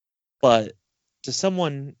 But to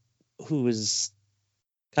someone who is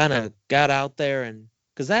kind of got out there, and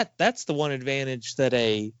because that's the one advantage that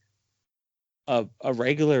a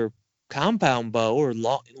regular compound bow, or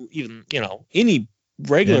even any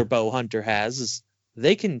regular bow hunter has, is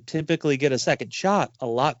they can typically get a second shot a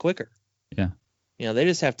lot quicker. Yeah. They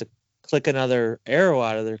just have to click another arrow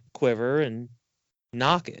out of their quiver and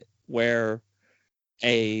knock it. Where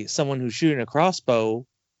someone who's shooting a crossbow,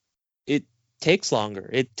 it takes longer.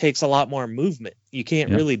 It takes a lot more movement. You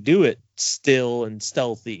can't really do it still and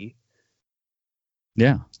stealthy.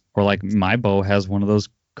 Yeah. Or like my bow has one of those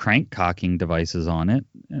crank cocking devices on it.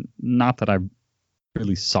 And not that I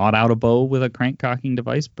really sought out a bow with a crank cocking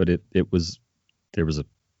device, but there was a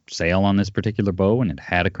sale on this particular bow and it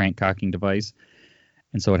had a crank cocking device.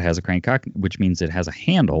 And so it has a crank cock, which means it has a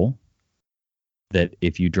handle that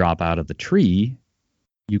if you drop out of the tree,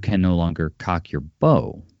 you can no longer cock your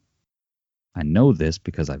bow. I know this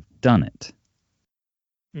because I've done it.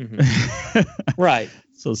 Mm-hmm. Right.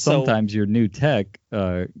 So sometimes your new tech,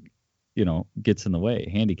 gets in the way,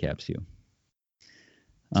 handicaps you.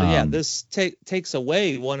 So this takes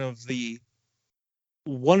away one of the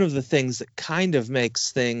things that kind of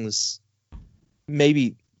makes things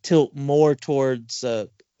maybe tilt more towards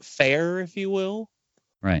fair, if you will.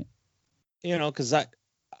 Right. Because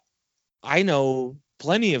I know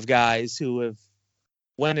plenty of guys who have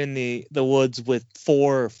went in the woods with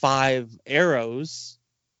 4 or 5 arrows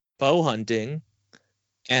bow hunting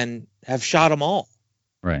and have shot them all.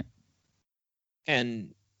 Right.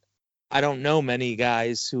 And I don't know many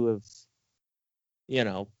guys who have,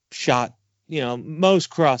 shot, most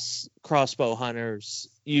crossbow hunters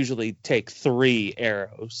usually take 3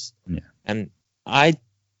 arrows. Yeah. And I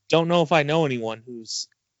don't know if I know anyone who's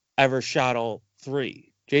ever shot all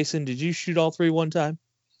 3. Jason, did you shoot all 3 one time?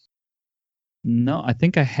 No, I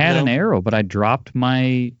think I had an arrow, but I dropped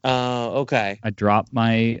my... okay. I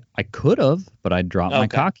could have, but I dropped my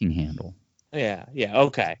cocking handle. Yeah,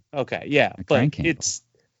 okay, yeah. But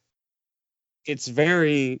it's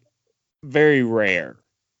very, very rare.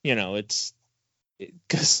 It's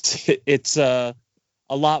because it's a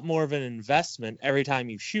lot more of an investment every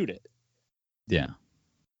time you shoot it. Yeah.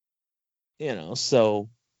 So...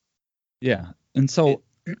 Yeah, and so...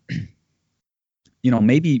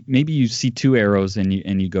 maybe you see 2 arrows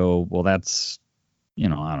and you go, well, that's, I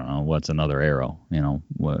don't know, what's another arrow,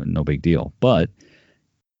 no big deal. But,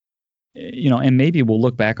 and maybe we'll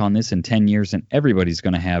look back on this in 10 years and everybody's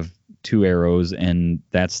going to have 2 arrows and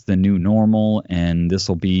that's the new normal. And this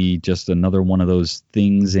will be just another one of those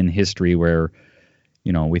things in history where,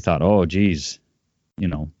 we thought, oh, geez,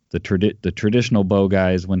 the traditional bow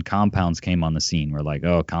guys, when compounds came on the scene, were like,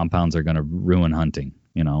 oh, compounds are going to ruin hunting.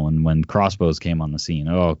 And when crossbows came on the scene,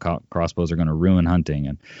 crossbows are going to ruin hunting,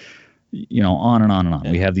 and on and on and on.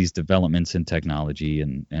 Yeah. We have these developments in technology,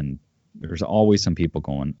 and there's always some people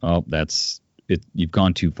going, oh, that's it. You've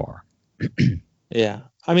gone too far. Yeah.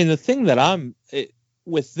 I mean, the thing that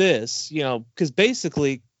with this, because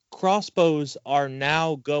basically crossbows are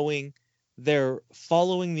now they're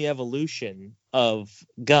following the evolution of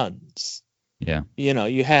guns. Yeah.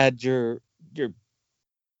 You had your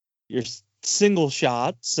single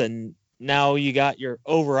shots, and now you got your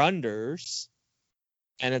over-unders,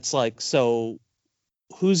 and it's like, so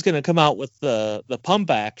who's going to come out with the pump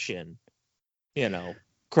action,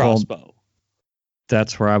 crossbow? Well,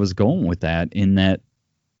 that's where I was going with that, in that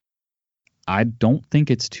I don't think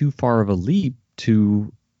it's too far of a leap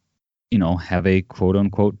to, have a quote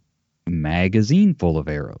unquote magazine full of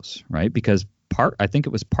arrows, right? Because I think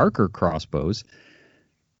it was Parker Crossbows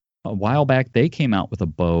a while back, they came out with a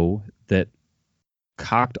bow that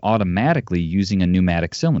cocked automatically using a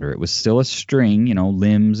pneumatic cylinder. It was still a string,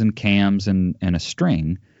 limbs and cams and a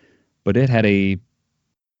string, but it had a,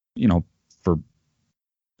 for,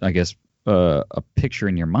 I guess, a picture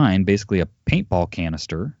in your mind, basically a paintball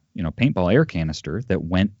canister, paintball air canister that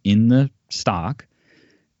went in the stock,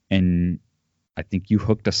 and I think you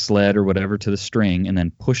hooked a sled or whatever to the string and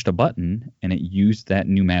then pushed a button, and it used that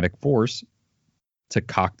pneumatic force to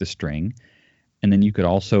cock the string. And then you could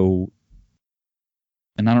also,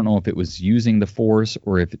 and I don't know if it was using the force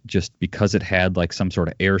or if just because it had like some sort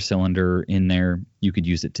of air cylinder in there, you could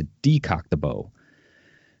use it to decock the bow.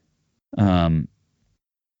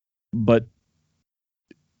 But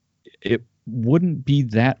it wouldn't be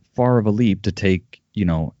that far of a leap to take,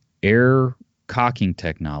 air cocking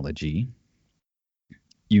technology.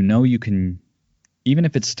 You can, even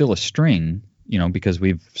if it's still a string, because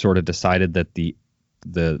we've sort of decided that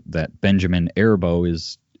that Benjamin air bow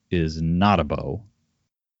is not a bow.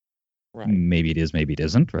 Right. Maybe it is, maybe it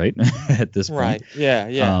isn't, right? At this point. Right.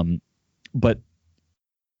 Yeah. But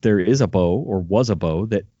there is a bow, or was a bow,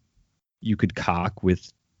 that you could cock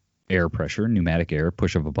with air pressure, pneumatic air,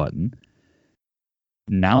 push of a button.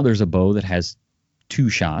 Now there's a bow that has 2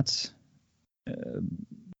 shots.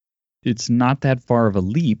 It's not that far of a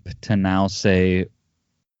leap to now say,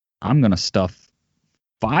 I'm going to stuff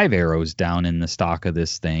 5 arrows down in the stock of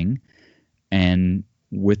this thing, and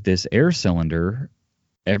with this air cylinder,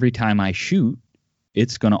 every time I shoot,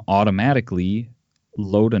 it's going to automatically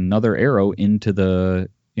load another arrow into the,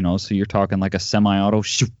 so you're talking like a semi-auto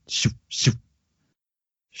shooting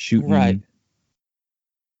right.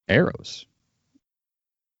 arrows.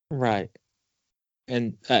 Right.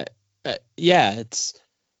 And yeah,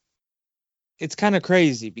 it's kind of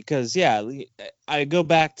crazy because, yeah, I go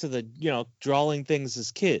back to the, drawing things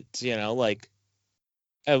as kids, like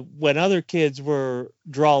when other kids were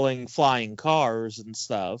drawing flying cars and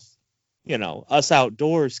stuff, us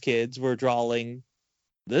outdoors kids were drawing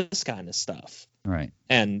this kind of stuff. Right.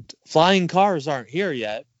 And flying cars aren't here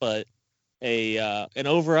yet, but an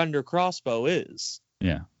over-under crossbow is.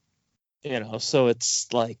 Yeah. So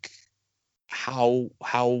it's like, how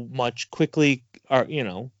much quickly are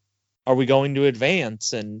we going to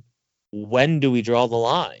advance, and when do we draw the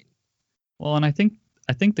line? Well, and I think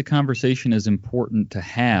the conversation is important to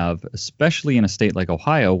have, especially in a state like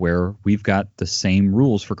Ohio, where we've got the same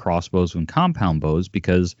rules for crossbows and compound bows,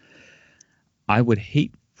 because I would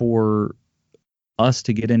hate for us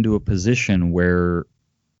to get into a position where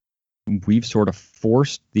we've sort of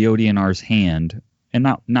forced the ODNR's hand, and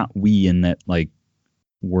not we in that, like,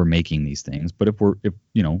 we're making these things, but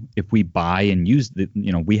if we buy and use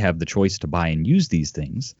we have the choice to buy and use these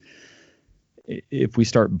things. If we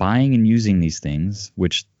start buying and using these things,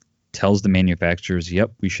 which tells the manufacturers,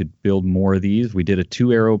 yep, we should build more of these. We did a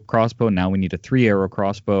 2-arrow crossbow. Now we need a 3-arrow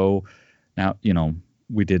crossbow. Now,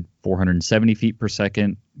 we did 470 feet per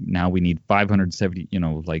second. Now we need 570,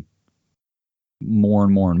 like more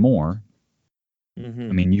and more and more. Mm-hmm.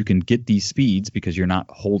 I mean, you can get these speeds because you're not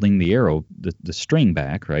holding the arrow, the string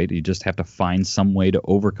back, right? You just have to find some way to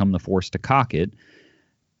overcome the force to cock it,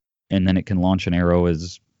 and then it can launch an arrow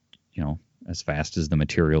as fast as the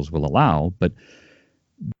materials will allow. But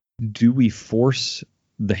do we force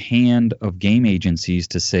the hand of game agencies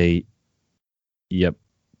to say, yep,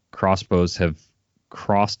 crossbows have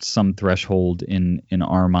crossed some threshold in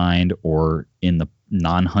our mind or in the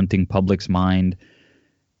non-hunting public's mind,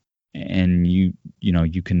 and you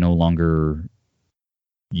can no longer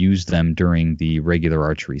use them during the regular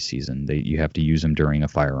archery season? You have to use them during a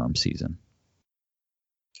firearm season.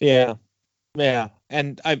 Yeah.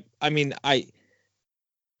 And I mean,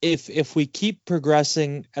 if we keep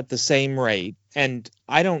progressing at the same rate, and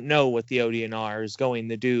I don't know what the ODNR is going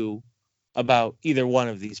to do about either one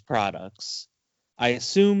of these products. I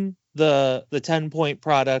assume the 10-point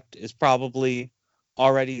product is probably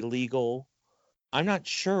already legal. I'm not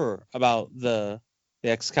sure about the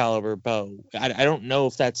Excalibur bow. I don't know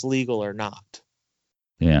if that's legal or not.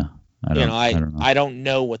 Yeah. I don't know. I don't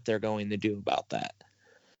know what they're going to do about that.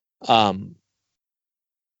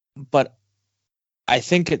 But I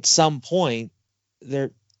think at some point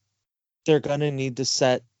they're going to need to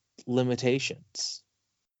set limitations.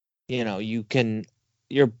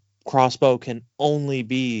 Your crossbow can only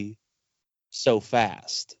be so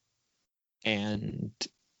fast, and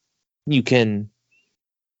you can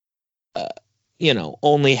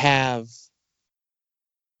only have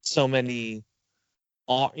so many,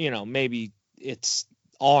 maybe it's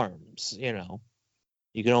arms,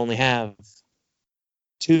 you can only have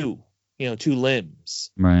two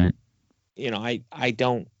limbs. Right. I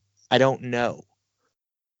don't know,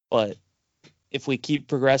 but if we keep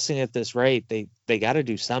progressing at this rate, they got to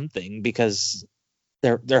do something, because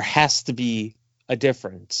there has to be a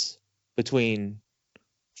difference between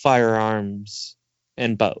firearms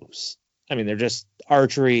and bows. I mean, they're just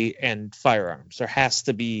archery and firearms. There has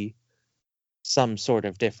to be some sort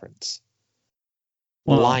of difference.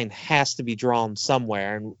 The line has to be drawn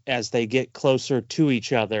somewhere, and as they get closer to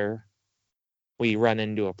each other, we run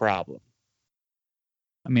into a problem.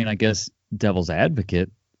 I mean, I guess devil's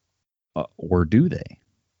advocate, or do they?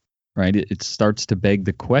 Right? It starts to beg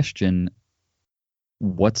the question,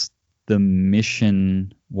 what's the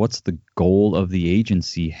mission? What's the goal of the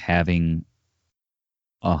agency having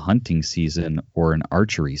a hunting season or an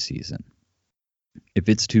archery season? If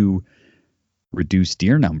it's to reduce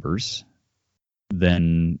deer numbers,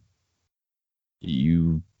 then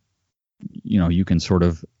you can sort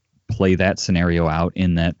of play that scenario out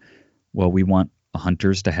in that, well, we want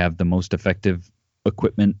hunters to have the most effective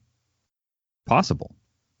equipment possible,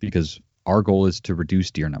 because our goal is to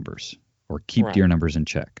reduce deer numbers or keep deer numbers in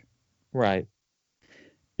check. Right.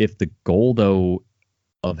 If the goal, though,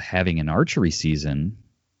 of having an archery season,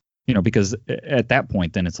 because at that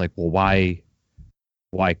point, then it's like, well, why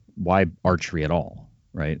archery at all?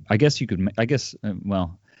 Right. I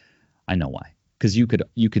know why. Because you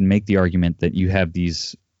can make the argument that you have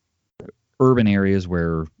these urban areas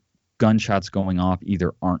where gunshots going off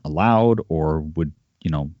either aren't allowed or would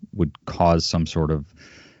cause some sort of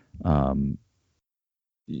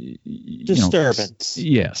disturbance.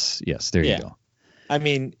 Yes, there you go. I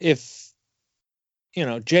mean, if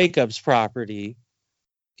Jacob's property,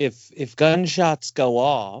 if gunshots go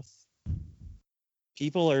off,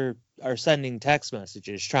 people are sending text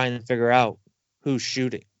messages trying to figure out who's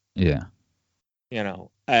shooting. Yeah.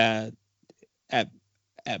 At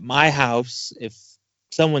my house, if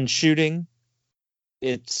someone's shooting,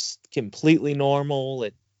 it's completely normal.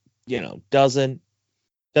 It doesn't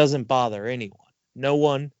bother anyone. No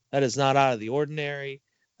one. That is not out of the ordinary.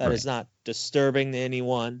 That is not disturbing to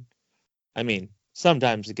anyone. I mean,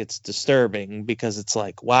 sometimes it gets disturbing because it's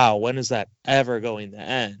like, wow, when is that ever going to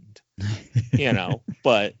end?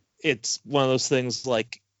 But it's one of those things,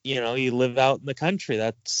 like, you live out in the country.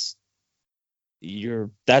 That's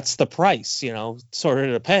the price, sort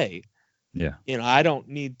of to pay. Yeah. I don't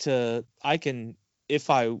need to, if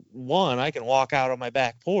I want, I can walk out on my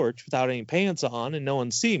back porch without any pants on and no one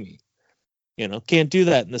see me. Can't do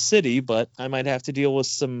that in the city, but I might have to deal with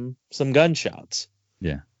some gunshots.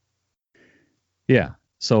 Yeah. Yeah.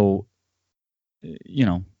 So,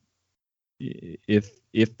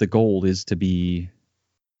 if the goal is to be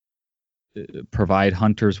provide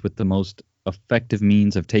hunters with the most effective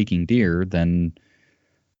means of taking deer, then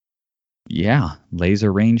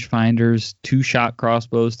laser rangefinders, 2-shot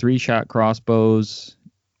crossbows, 3-shot crossbows,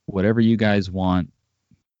 whatever you guys want,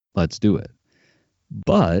 let's do it.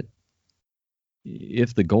 But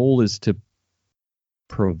if the goal is to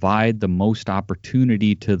provide the most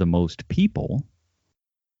opportunity to the most people,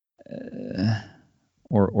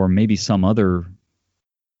 or maybe some other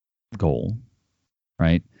goal,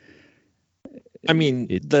 right? I mean,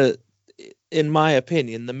 in my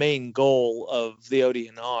opinion, the main goal of the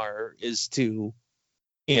ODNR is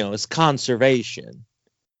is conservation.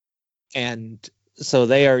 And so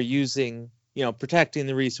they are using, protecting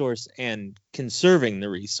the resource and conserving the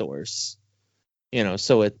resource.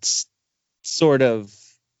 So it's sort of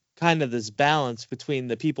kind of this balance between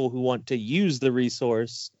the people who want to use the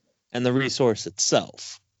resource and the resource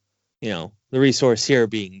itself. The resource here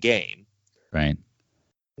being game. Right.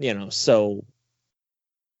 So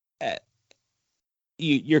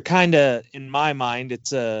you're kind of, in my mind,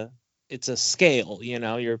 it's a scale.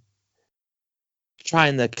 You're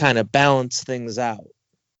trying to kind of balance things out.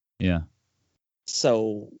 Yeah.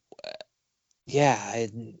 So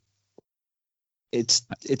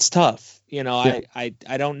it's tough. I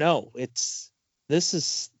don't know. This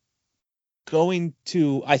is going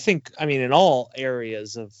to, I think, in all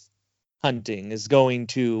areas of hunting, is going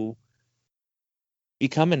to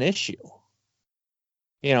become an issue.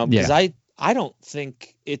 Because I don't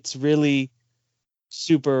think it's really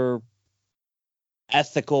super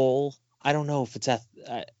ethical. I don't know if it's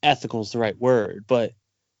ethical is the right word, but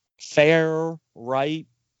fair, right,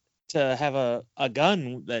 to have a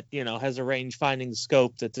gun that, has a range finding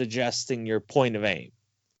scope that's adjusting your point of aim.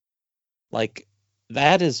 Like,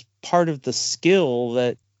 that is part of the skill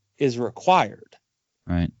that is required.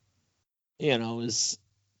 Right. Is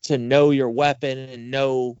to know your weapon and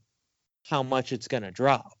know how much it's going to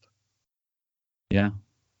drop. Yeah.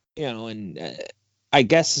 And I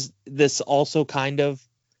guess this also kind of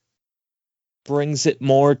brings it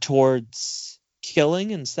more towards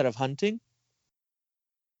killing instead of hunting.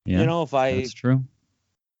 Yeah, that's true.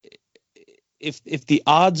 If the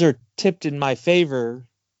odds are tipped in my favor,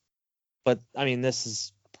 but I mean, this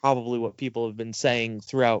is probably what people have been saying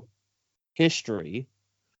throughout history,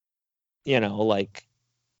 like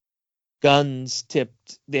guns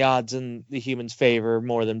tipped the odds in the human's favor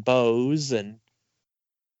more than bows. And,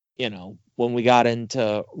 when we got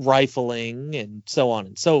into rifling and so on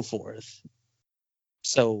and so forth.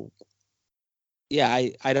 So, yeah,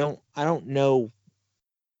 I don't know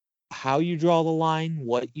how you draw the line,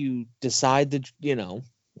 what you decide that,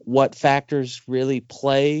 what factors really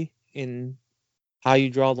play in how you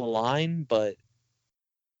draw the line, but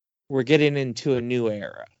we're getting into a new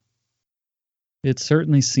era. It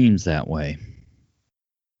certainly seems that way.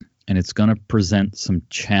 And it's going to present some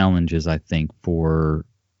challenges, I think, for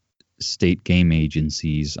state game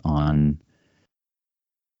agencies on,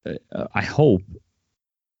 I hope,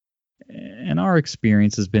 and our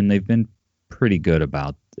experience has been they've been pretty good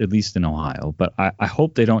about, at least in Ohio, but I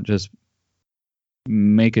hope they don't just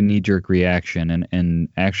make a knee-jerk reaction and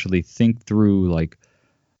actually think through, like,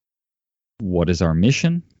 what is our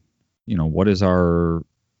mission? What is our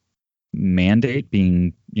mandate,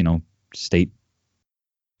 being, state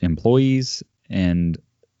employees, and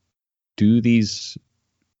do these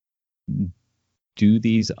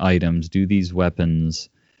items, do these weapons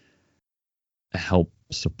help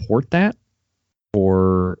support that?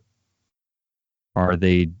 Or are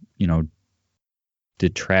they,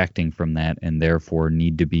 detracting from that and therefore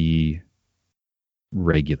need to be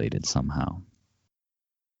regulated somehow?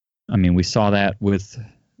 I mean, we saw that with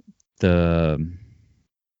now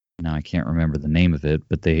I can't remember the name of it,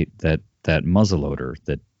 but that muzzleloader,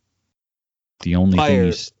 that the only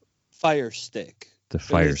fire stick. The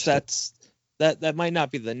fire stick. That might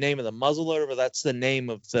not be the name of the muzzleloader, but that's the name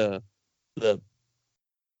of the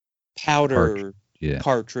powder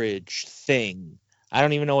cartridge thing. I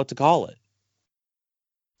don't even know what to call it.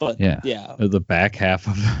 But yeah. The back half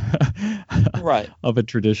of right of a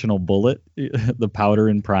traditional bullet, the powder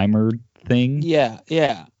and primer thing. Yeah.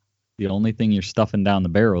 The only thing you're stuffing down the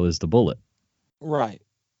barrel is the bullet. Right.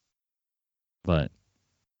 But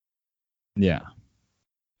yeah.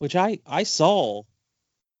 Which I saw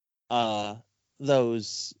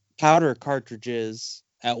those powder cartridges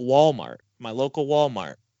at Walmart, my local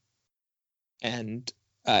Walmart. And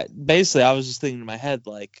basically I was just thinking in my head,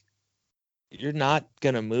 like, you're not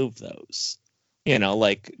going to move those.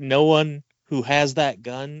 Like, no one who has that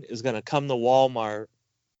gun is going to come to Walmart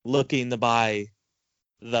looking to buy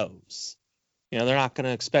those. They're not going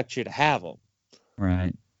to expect you to have them.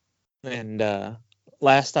 Right. And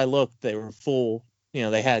last I looked, they were full.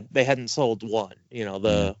 They hadn't sold one.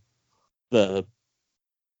 The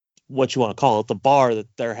what you want to call it, the bar that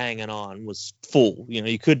they're hanging on was full.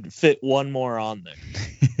 You couldn't fit one more on there.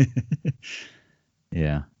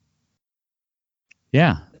 Yeah.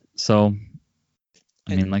 Yeah. So,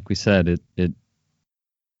 I mean, like we said,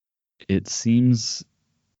 it seems,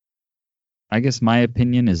 I guess my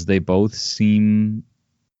opinion is they both feel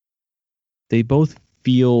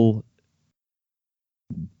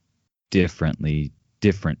different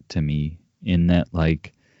to me, in that,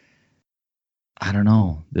 like, I don't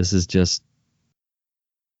know, this is just,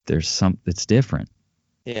 it's different.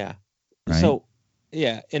 Yeah. Right? So,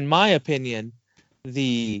 yeah, in my opinion,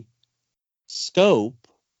 the scope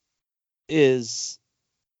is,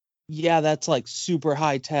 that's like super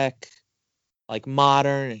high tech, like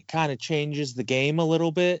modern. It kind of changes the game a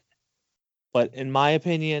little bit. But in my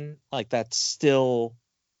opinion, like, that's still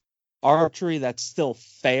archery. That's still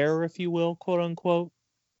fair, if you will, quote unquote.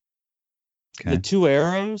 Okay. The two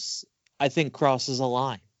arrows, I think, crosses a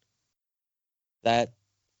line. That,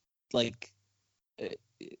 like,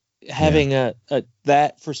 having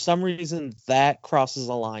that, for some reason, that crosses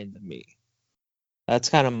a line to me. That's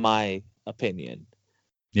kind of my opinion.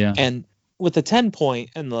 Yeah. And with the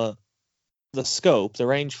 10-point and the scope, the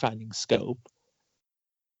range finding scope,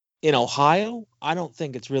 in Ohio, I don't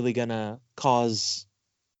think it's really going to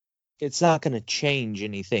it's not going to change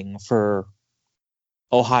anything for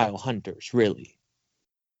Ohio hunters, really.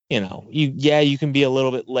 You can be a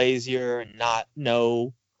little bit lazier and not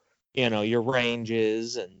know, your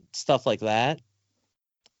ranges and stuff like that.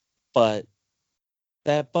 But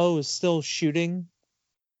that bow is still shooting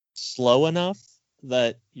slow enough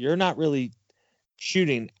that you're not really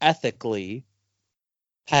shooting ethically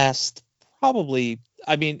past probably,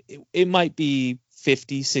 it might be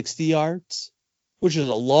 50, 60 yards, which is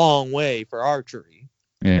a long way for archery.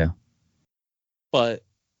 Yeah. But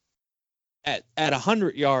at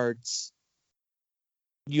 100 yards,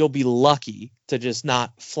 you'll be lucky to just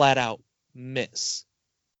not flat out miss.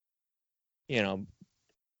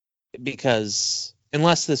 Because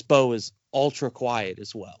unless this bow is ultra quiet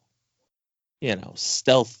as well,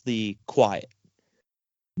 stealthy quiet.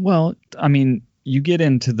 Well, you get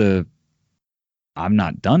into I've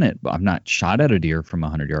not done it, but I've not shot at a deer from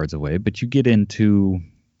 100 yards away, but you get into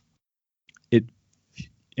it,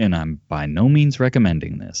 and I'm by no means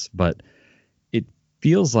recommending this, but it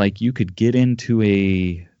feels like you could get into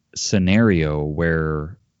a scenario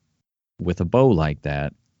where with a bow like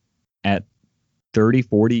that, at 30,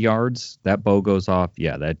 40 yards, that bow goes off.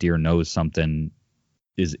 Yeah, that deer knows something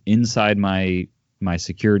is inside my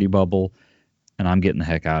security bubble, and I'm getting the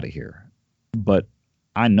heck out of here. But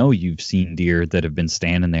I know you've seen deer that have been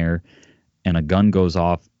standing there, and a gun goes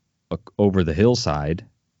off over the hillside,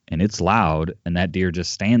 and it's loud, and that deer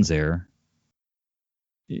just stands there.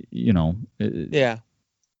 Yeah.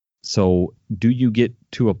 So do you get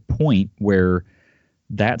to a point where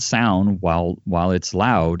that sound, while it's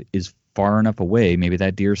loud, is far enough away? Maybe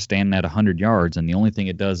that deer's standing at 100 yards, and the only thing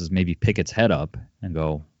it does is maybe pick its head up and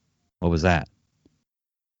go, "What was that?"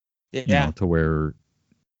 Yeah. To where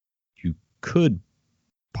you could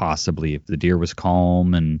possibly, if the deer was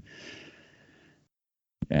calm and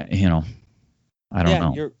I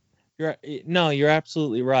don't know. You're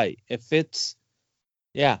absolutely right. If it's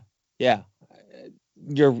you're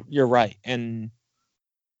right. And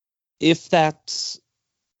if that's,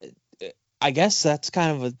 I guess that's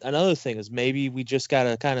kind of another thing, is maybe we just got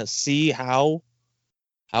to kind of see how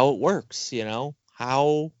it works,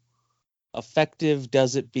 how effective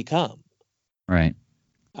does it become? Right.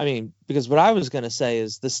 Because what I was going to say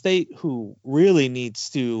is the state who really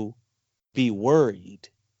needs to be worried,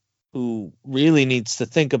 who really needs to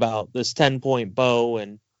think about this 10-point bow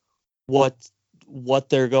and what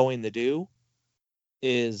they're going to do,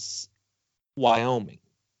 is Wyoming.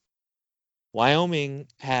 Wyoming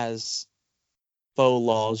has bow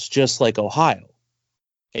laws just like Ohio.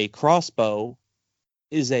 A crossbow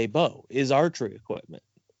is a bow, is archery equipment.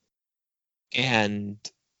 And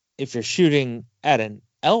if you're shooting at an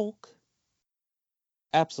elk,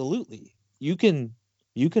 absolutely, you can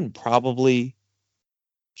probably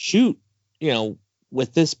shoot,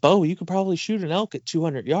 with this bow, you could probably shoot an elk at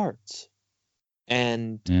 200 yards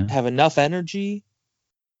and have enough energy,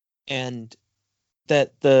 and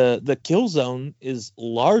that the kill zone is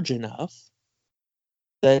large enough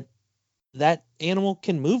that animal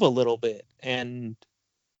can move a little bit, and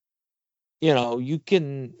you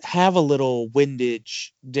can have a little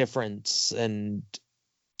windage difference and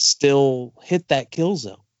still hit that kill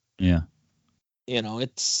zone. Yeah.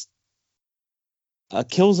 It's a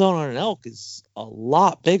kill zone on an elk is a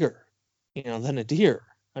lot bigger, than a deer.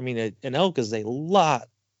 An elk is a lot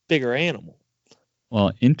bigger animal.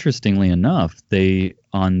 Well, interestingly enough,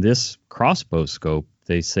 on this crossbow scope,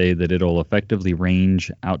 they say that it'll effectively range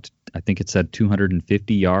out, I think it said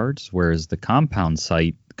 250 yards, whereas the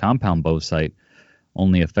compound bow sight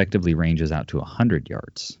only effectively ranges out to 100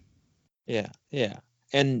 yards. Yeah.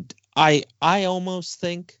 And I almost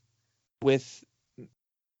think with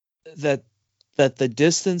that the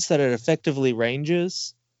distance that it effectively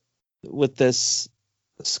ranges with this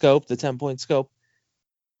scope, the 10-point scope,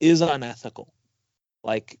 is unethical.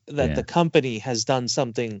 Like that the company has done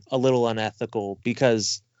something a little unethical,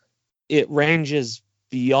 because it ranges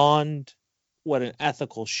beyond what an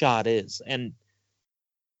ethical shot is. And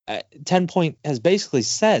 10-point has basically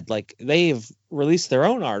said, like, they've released their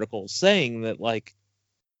own articles saying that, like,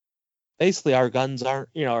 basically our guns aren't,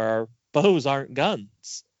 our bows aren't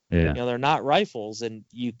guns. Yeah. They're not rifles, and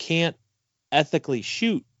you can't ethically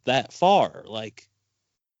shoot that far. Like,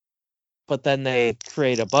 but then they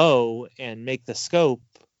create a bow and make the scope,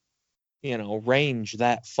 range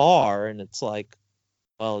that far, and it's like,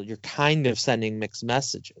 well, you're kind of sending mixed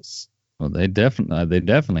messages. Well, they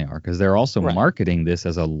definitely are, because they're also marketing this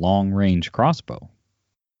as a long-range crossbow.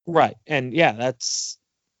 Right, and that's.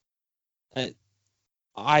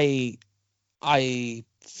 I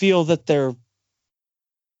feel that the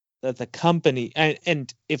company,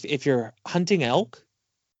 and if you're hunting elk,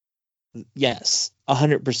 yes,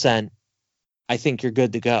 100%. I think you're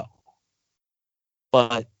good to go.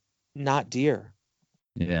 But not deer.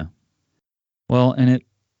 Yeah. Well, and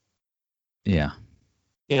yeah.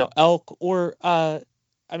 Elk or I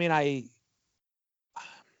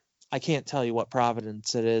can't tell you what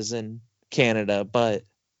province it is in Canada, but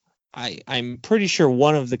I'm pretty sure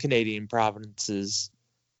one of the Canadian provinces,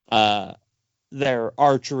 their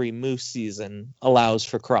archery moose season allows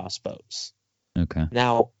for crossbows. Okay.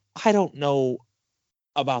 Now, I don't know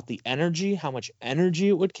about the energy, how much energy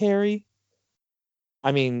it would carry.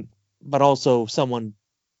 I mean, but also someone,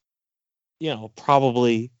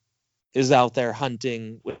 probably is out there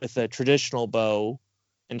hunting with a traditional bow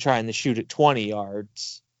and trying to shoot at 20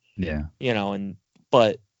 yards. Yeah.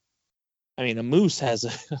 But I mean, a moose has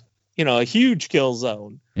a huge kill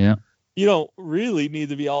zone. Yeah. You don't really need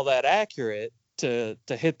to be all that accurate to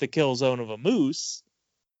hit the kill zone of a moose.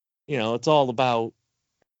 It's all about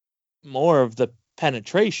more of the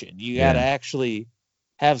penetration. You got to actually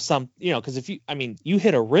have some, because if you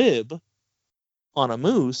hit a rib on a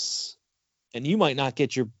moose and you might not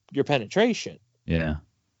get your penetration. Yeah.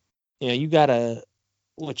 You got to,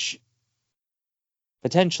 which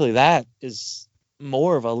potentially that is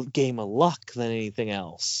more of a game of luck than anything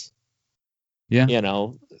else. Yeah.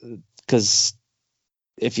 Because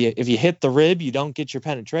if you hit the rib, you don't get your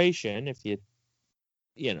penetration. If you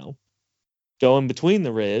go in between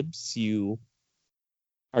the ribs, you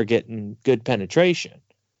are getting good penetration.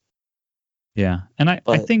 Yeah. And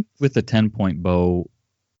I think with the 10-point bow,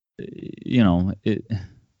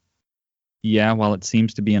 while it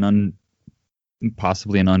seems to be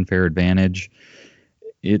possibly an unfair advantage,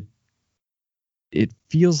 it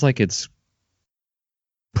feels like it's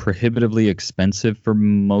prohibitively expensive for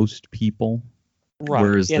most people. Right.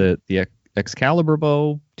 Whereas the Excalibur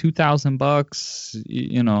bow,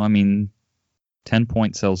 $2,000,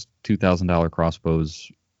 10-point sells $2,000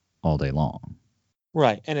 crossbows all day long.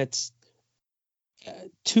 Right. And it's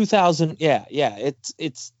 2,000. Yeah.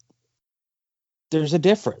 It's there's a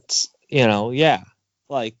difference,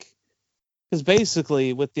 like, because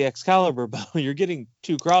basically with the Excalibur bow, you're getting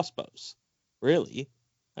 2 crossbows, really.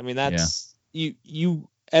 I mean, that's you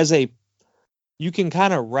can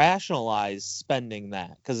kind of rationalize spending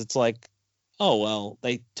that, because it's like, oh, well,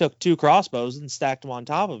 they took 2 crossbows and stacked them on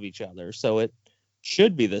top of each other, so it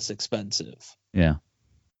should be this expensive. Yeah.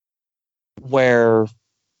 Where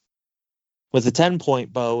with a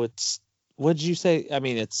 10-point bow, it's, what did you say? I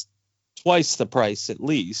mean, it's twice the price at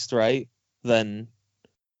least, right? Than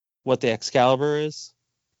what the Excalibur is.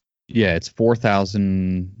 Yeah, it's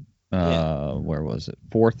 4,000. Where was it?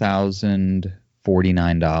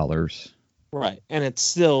 $4,049. Right, and it's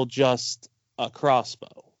still just a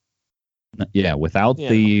crossbow. Yeah, without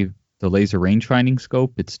the laser range finding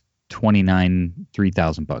scope, it's $3,000,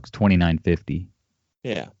 $2,950.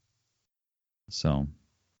 Yeah. So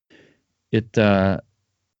it what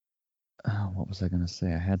was I going to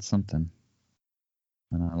say? I had something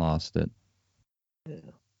and I lost it. Yeah.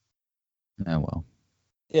 Oh well.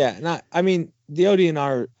 Yeah, the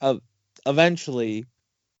ODNR eventually,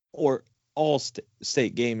 or all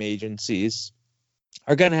state game agencies,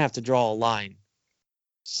 are going to have to draw a line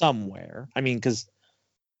somewhere. I mean, because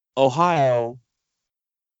Ohio,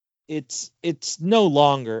 it's no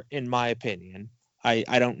longer, in my opinion,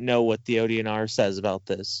 I don't know what the ODNR says about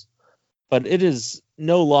this, but it is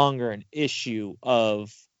no longer an issue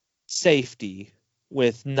of safety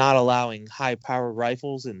with not allowing high-powered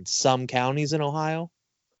rifles in some counties in Ohio.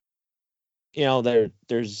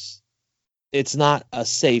 There's it's not a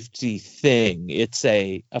safety thing, it's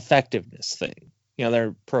a effectiveness thing.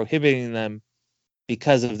 They're prohibiting them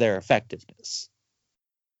because of their effectiveness.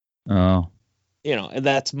 Oh. And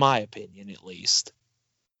that's my opinion, at least.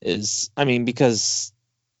 Because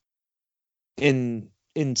in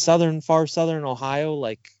far southern Ohio,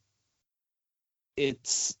 like,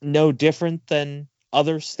 it's no different than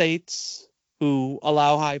other states who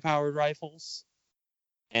allow high-powered rifles.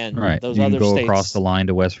 And right. Those you other can go states across the line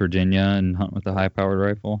to West Virginia and hunt with a high-powered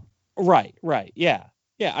rifle. Right. Yeah.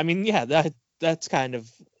 That's kind of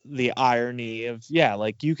the irony of,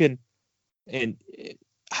 like, you can, and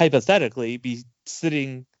hypothetically, be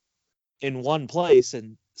sitting in one place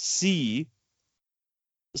and see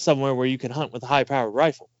somewhere where you can hunt with a high-powered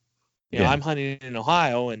rifle. I'm hunting in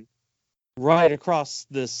Ohio, and right across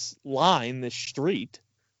this line, this street,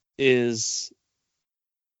 is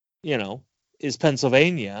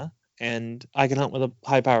Pennsylvania, and I can hunt with a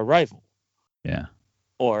high-powered rifle. Yeah.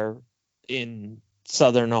 Or in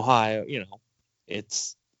southern Ohio,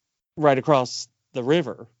 it's right across the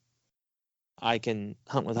river. I can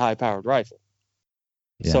hunt with a high-powered rifle.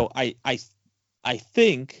 Yeah. So I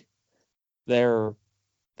think they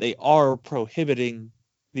they are prohibiting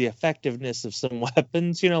the effectiveness of some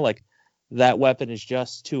weapons, like that weapon is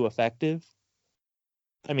just too effective.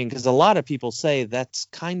 I mean, because a lot of people say that's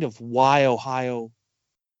kind of why Ohio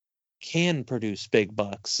can produce big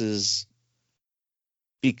bucks, is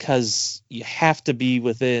because you have to be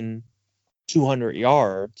within 200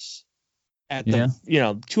 yards at the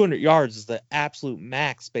 200 yards is the absolute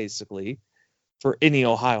max basically for any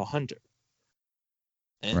Ohio hunter.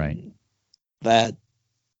 And right. That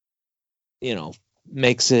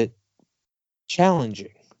makes it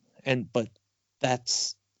challenging. But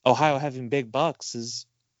that's Ohio having big bucks is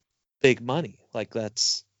big money. Like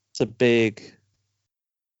it's a big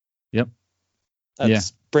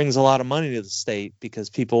brings a lot of money to the state, because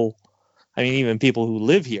even people who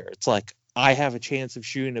live here, it's like, I have a chance of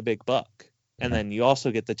shooting a big buck. And then you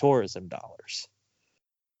also get the tourism dollars.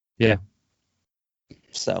 Yeah.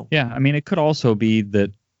 So. Yeah, I mean, it could also be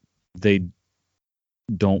that they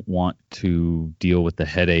don't want to deal with the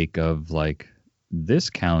headache of like this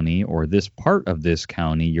county or this part of this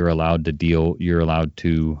county. You're allowed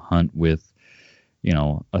to hunt with,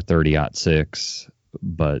 a 30-06.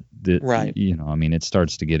 But right. I mean, it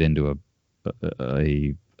starts to get into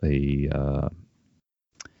a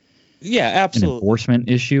yeah, absolutely, an enforcement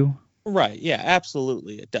issue. Right. Yeah,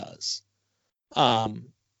 absolutely, it does.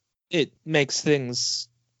 It makes things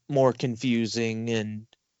more confusing, and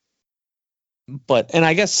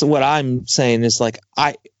I guess what I'm saying is, like,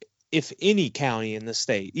 if any county in the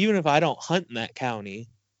state, even if I don't hunt in that county,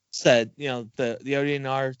 said, the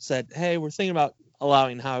ODNR said, hey, we're thinking about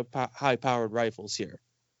allowing high-powered rifles here,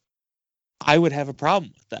 I would have a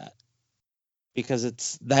problem with that,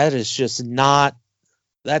 because that is not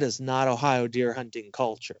Ohio deer hunting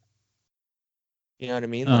culture. You know what I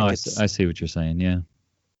mean? Oh, I see what you're saying. Yeah,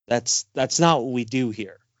 that's not what we do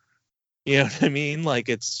here. You know what I mean? Like,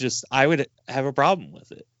 it's just, I would have a problem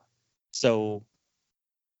with it. So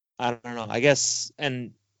I don't know. I guess,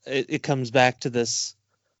 and it comes back to this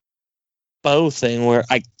bow thing, where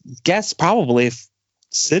I guess probably if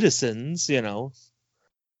citizens,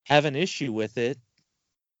 have an issue with it,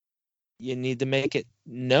 you need to make it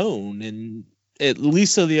known, and at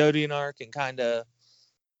least so the ODNR can kind of,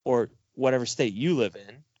 or whatever state you live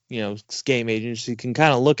in, game agency can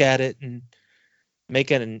kind of look at it and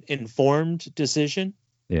make an informed decision.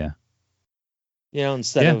 Yeah.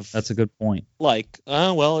 Instead of, that's a good point. Like,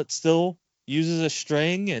 well, it still uses a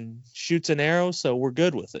string and shoots an arrow, so we're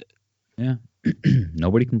good with it. Yeah.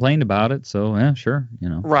 Nobody complained about it, so yeah, sure,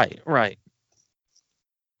 Right.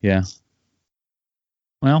 Yeah.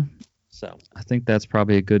 Well, so I think that's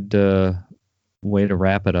probably a good way to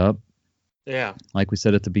wrap it up. Yeah. Like we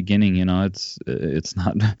said at the beginning, it's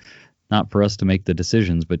not for us to make the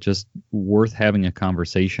decisions, but just worth having a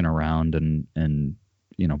conversation around, and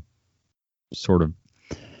sort of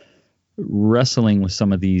wrestling with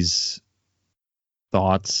some of these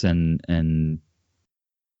thoughts and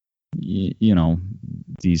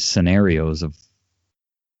these scenarios of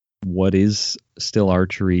what is still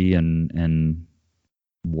archery and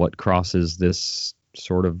what crosses this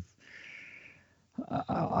sort of,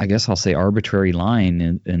 I guess I'll say, arbitrary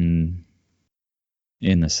line in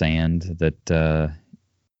the sand that,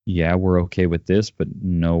 we're okay with this, but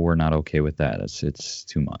no, we're not okay with that. It's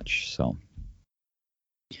too much. So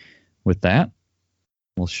with that,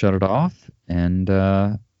 we'll shut it off. And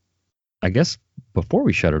I guess before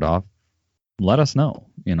we shut it off, let us know,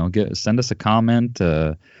 send us a comment,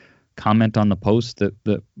 comment on the post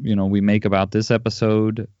that we make about this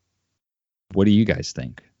episode. What do you guys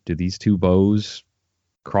think? Do these two bows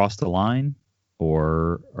cross the line,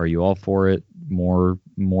 or are you all for it? More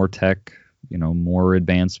tech, more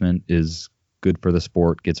advancement is good for the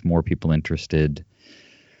sport, gets more people interested,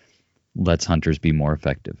 lets hunters be more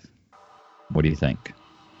effective. What do you think?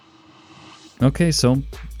 Okay, so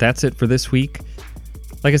that's it for this week.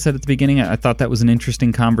 Like I said at the beginning, I thought that was an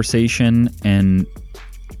interesting conversation and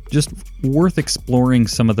just worth exploring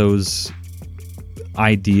some of those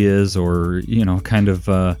ideas, or,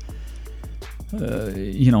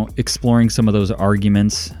 exploring some of those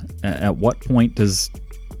arguments. At what point does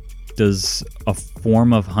a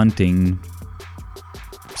form of hunting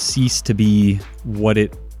cease to be what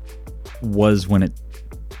it was when it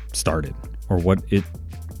started, or what it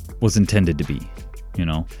was intended to be?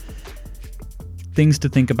 Things to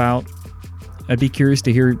think about. I'd be curious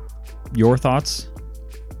to hear your thoughts.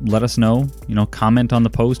 Let us know. Comment on the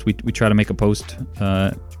post. We try to make a post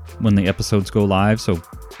when the episodes go live, so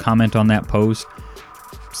comment on that post.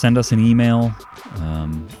 Send us an email.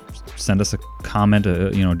 Send us a comment,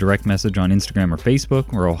 direct message on Instagram or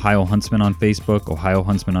Facebook. We're Ohio Huntsman on Facebook, Ohio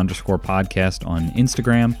Huntsman _podcast on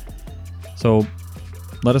Instagram. So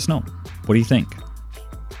let us know. What do you think?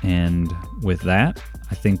 And with that,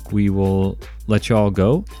 I think we will let you all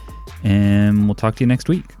go, and we'll talk to you next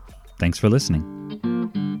week. Thanks for listening.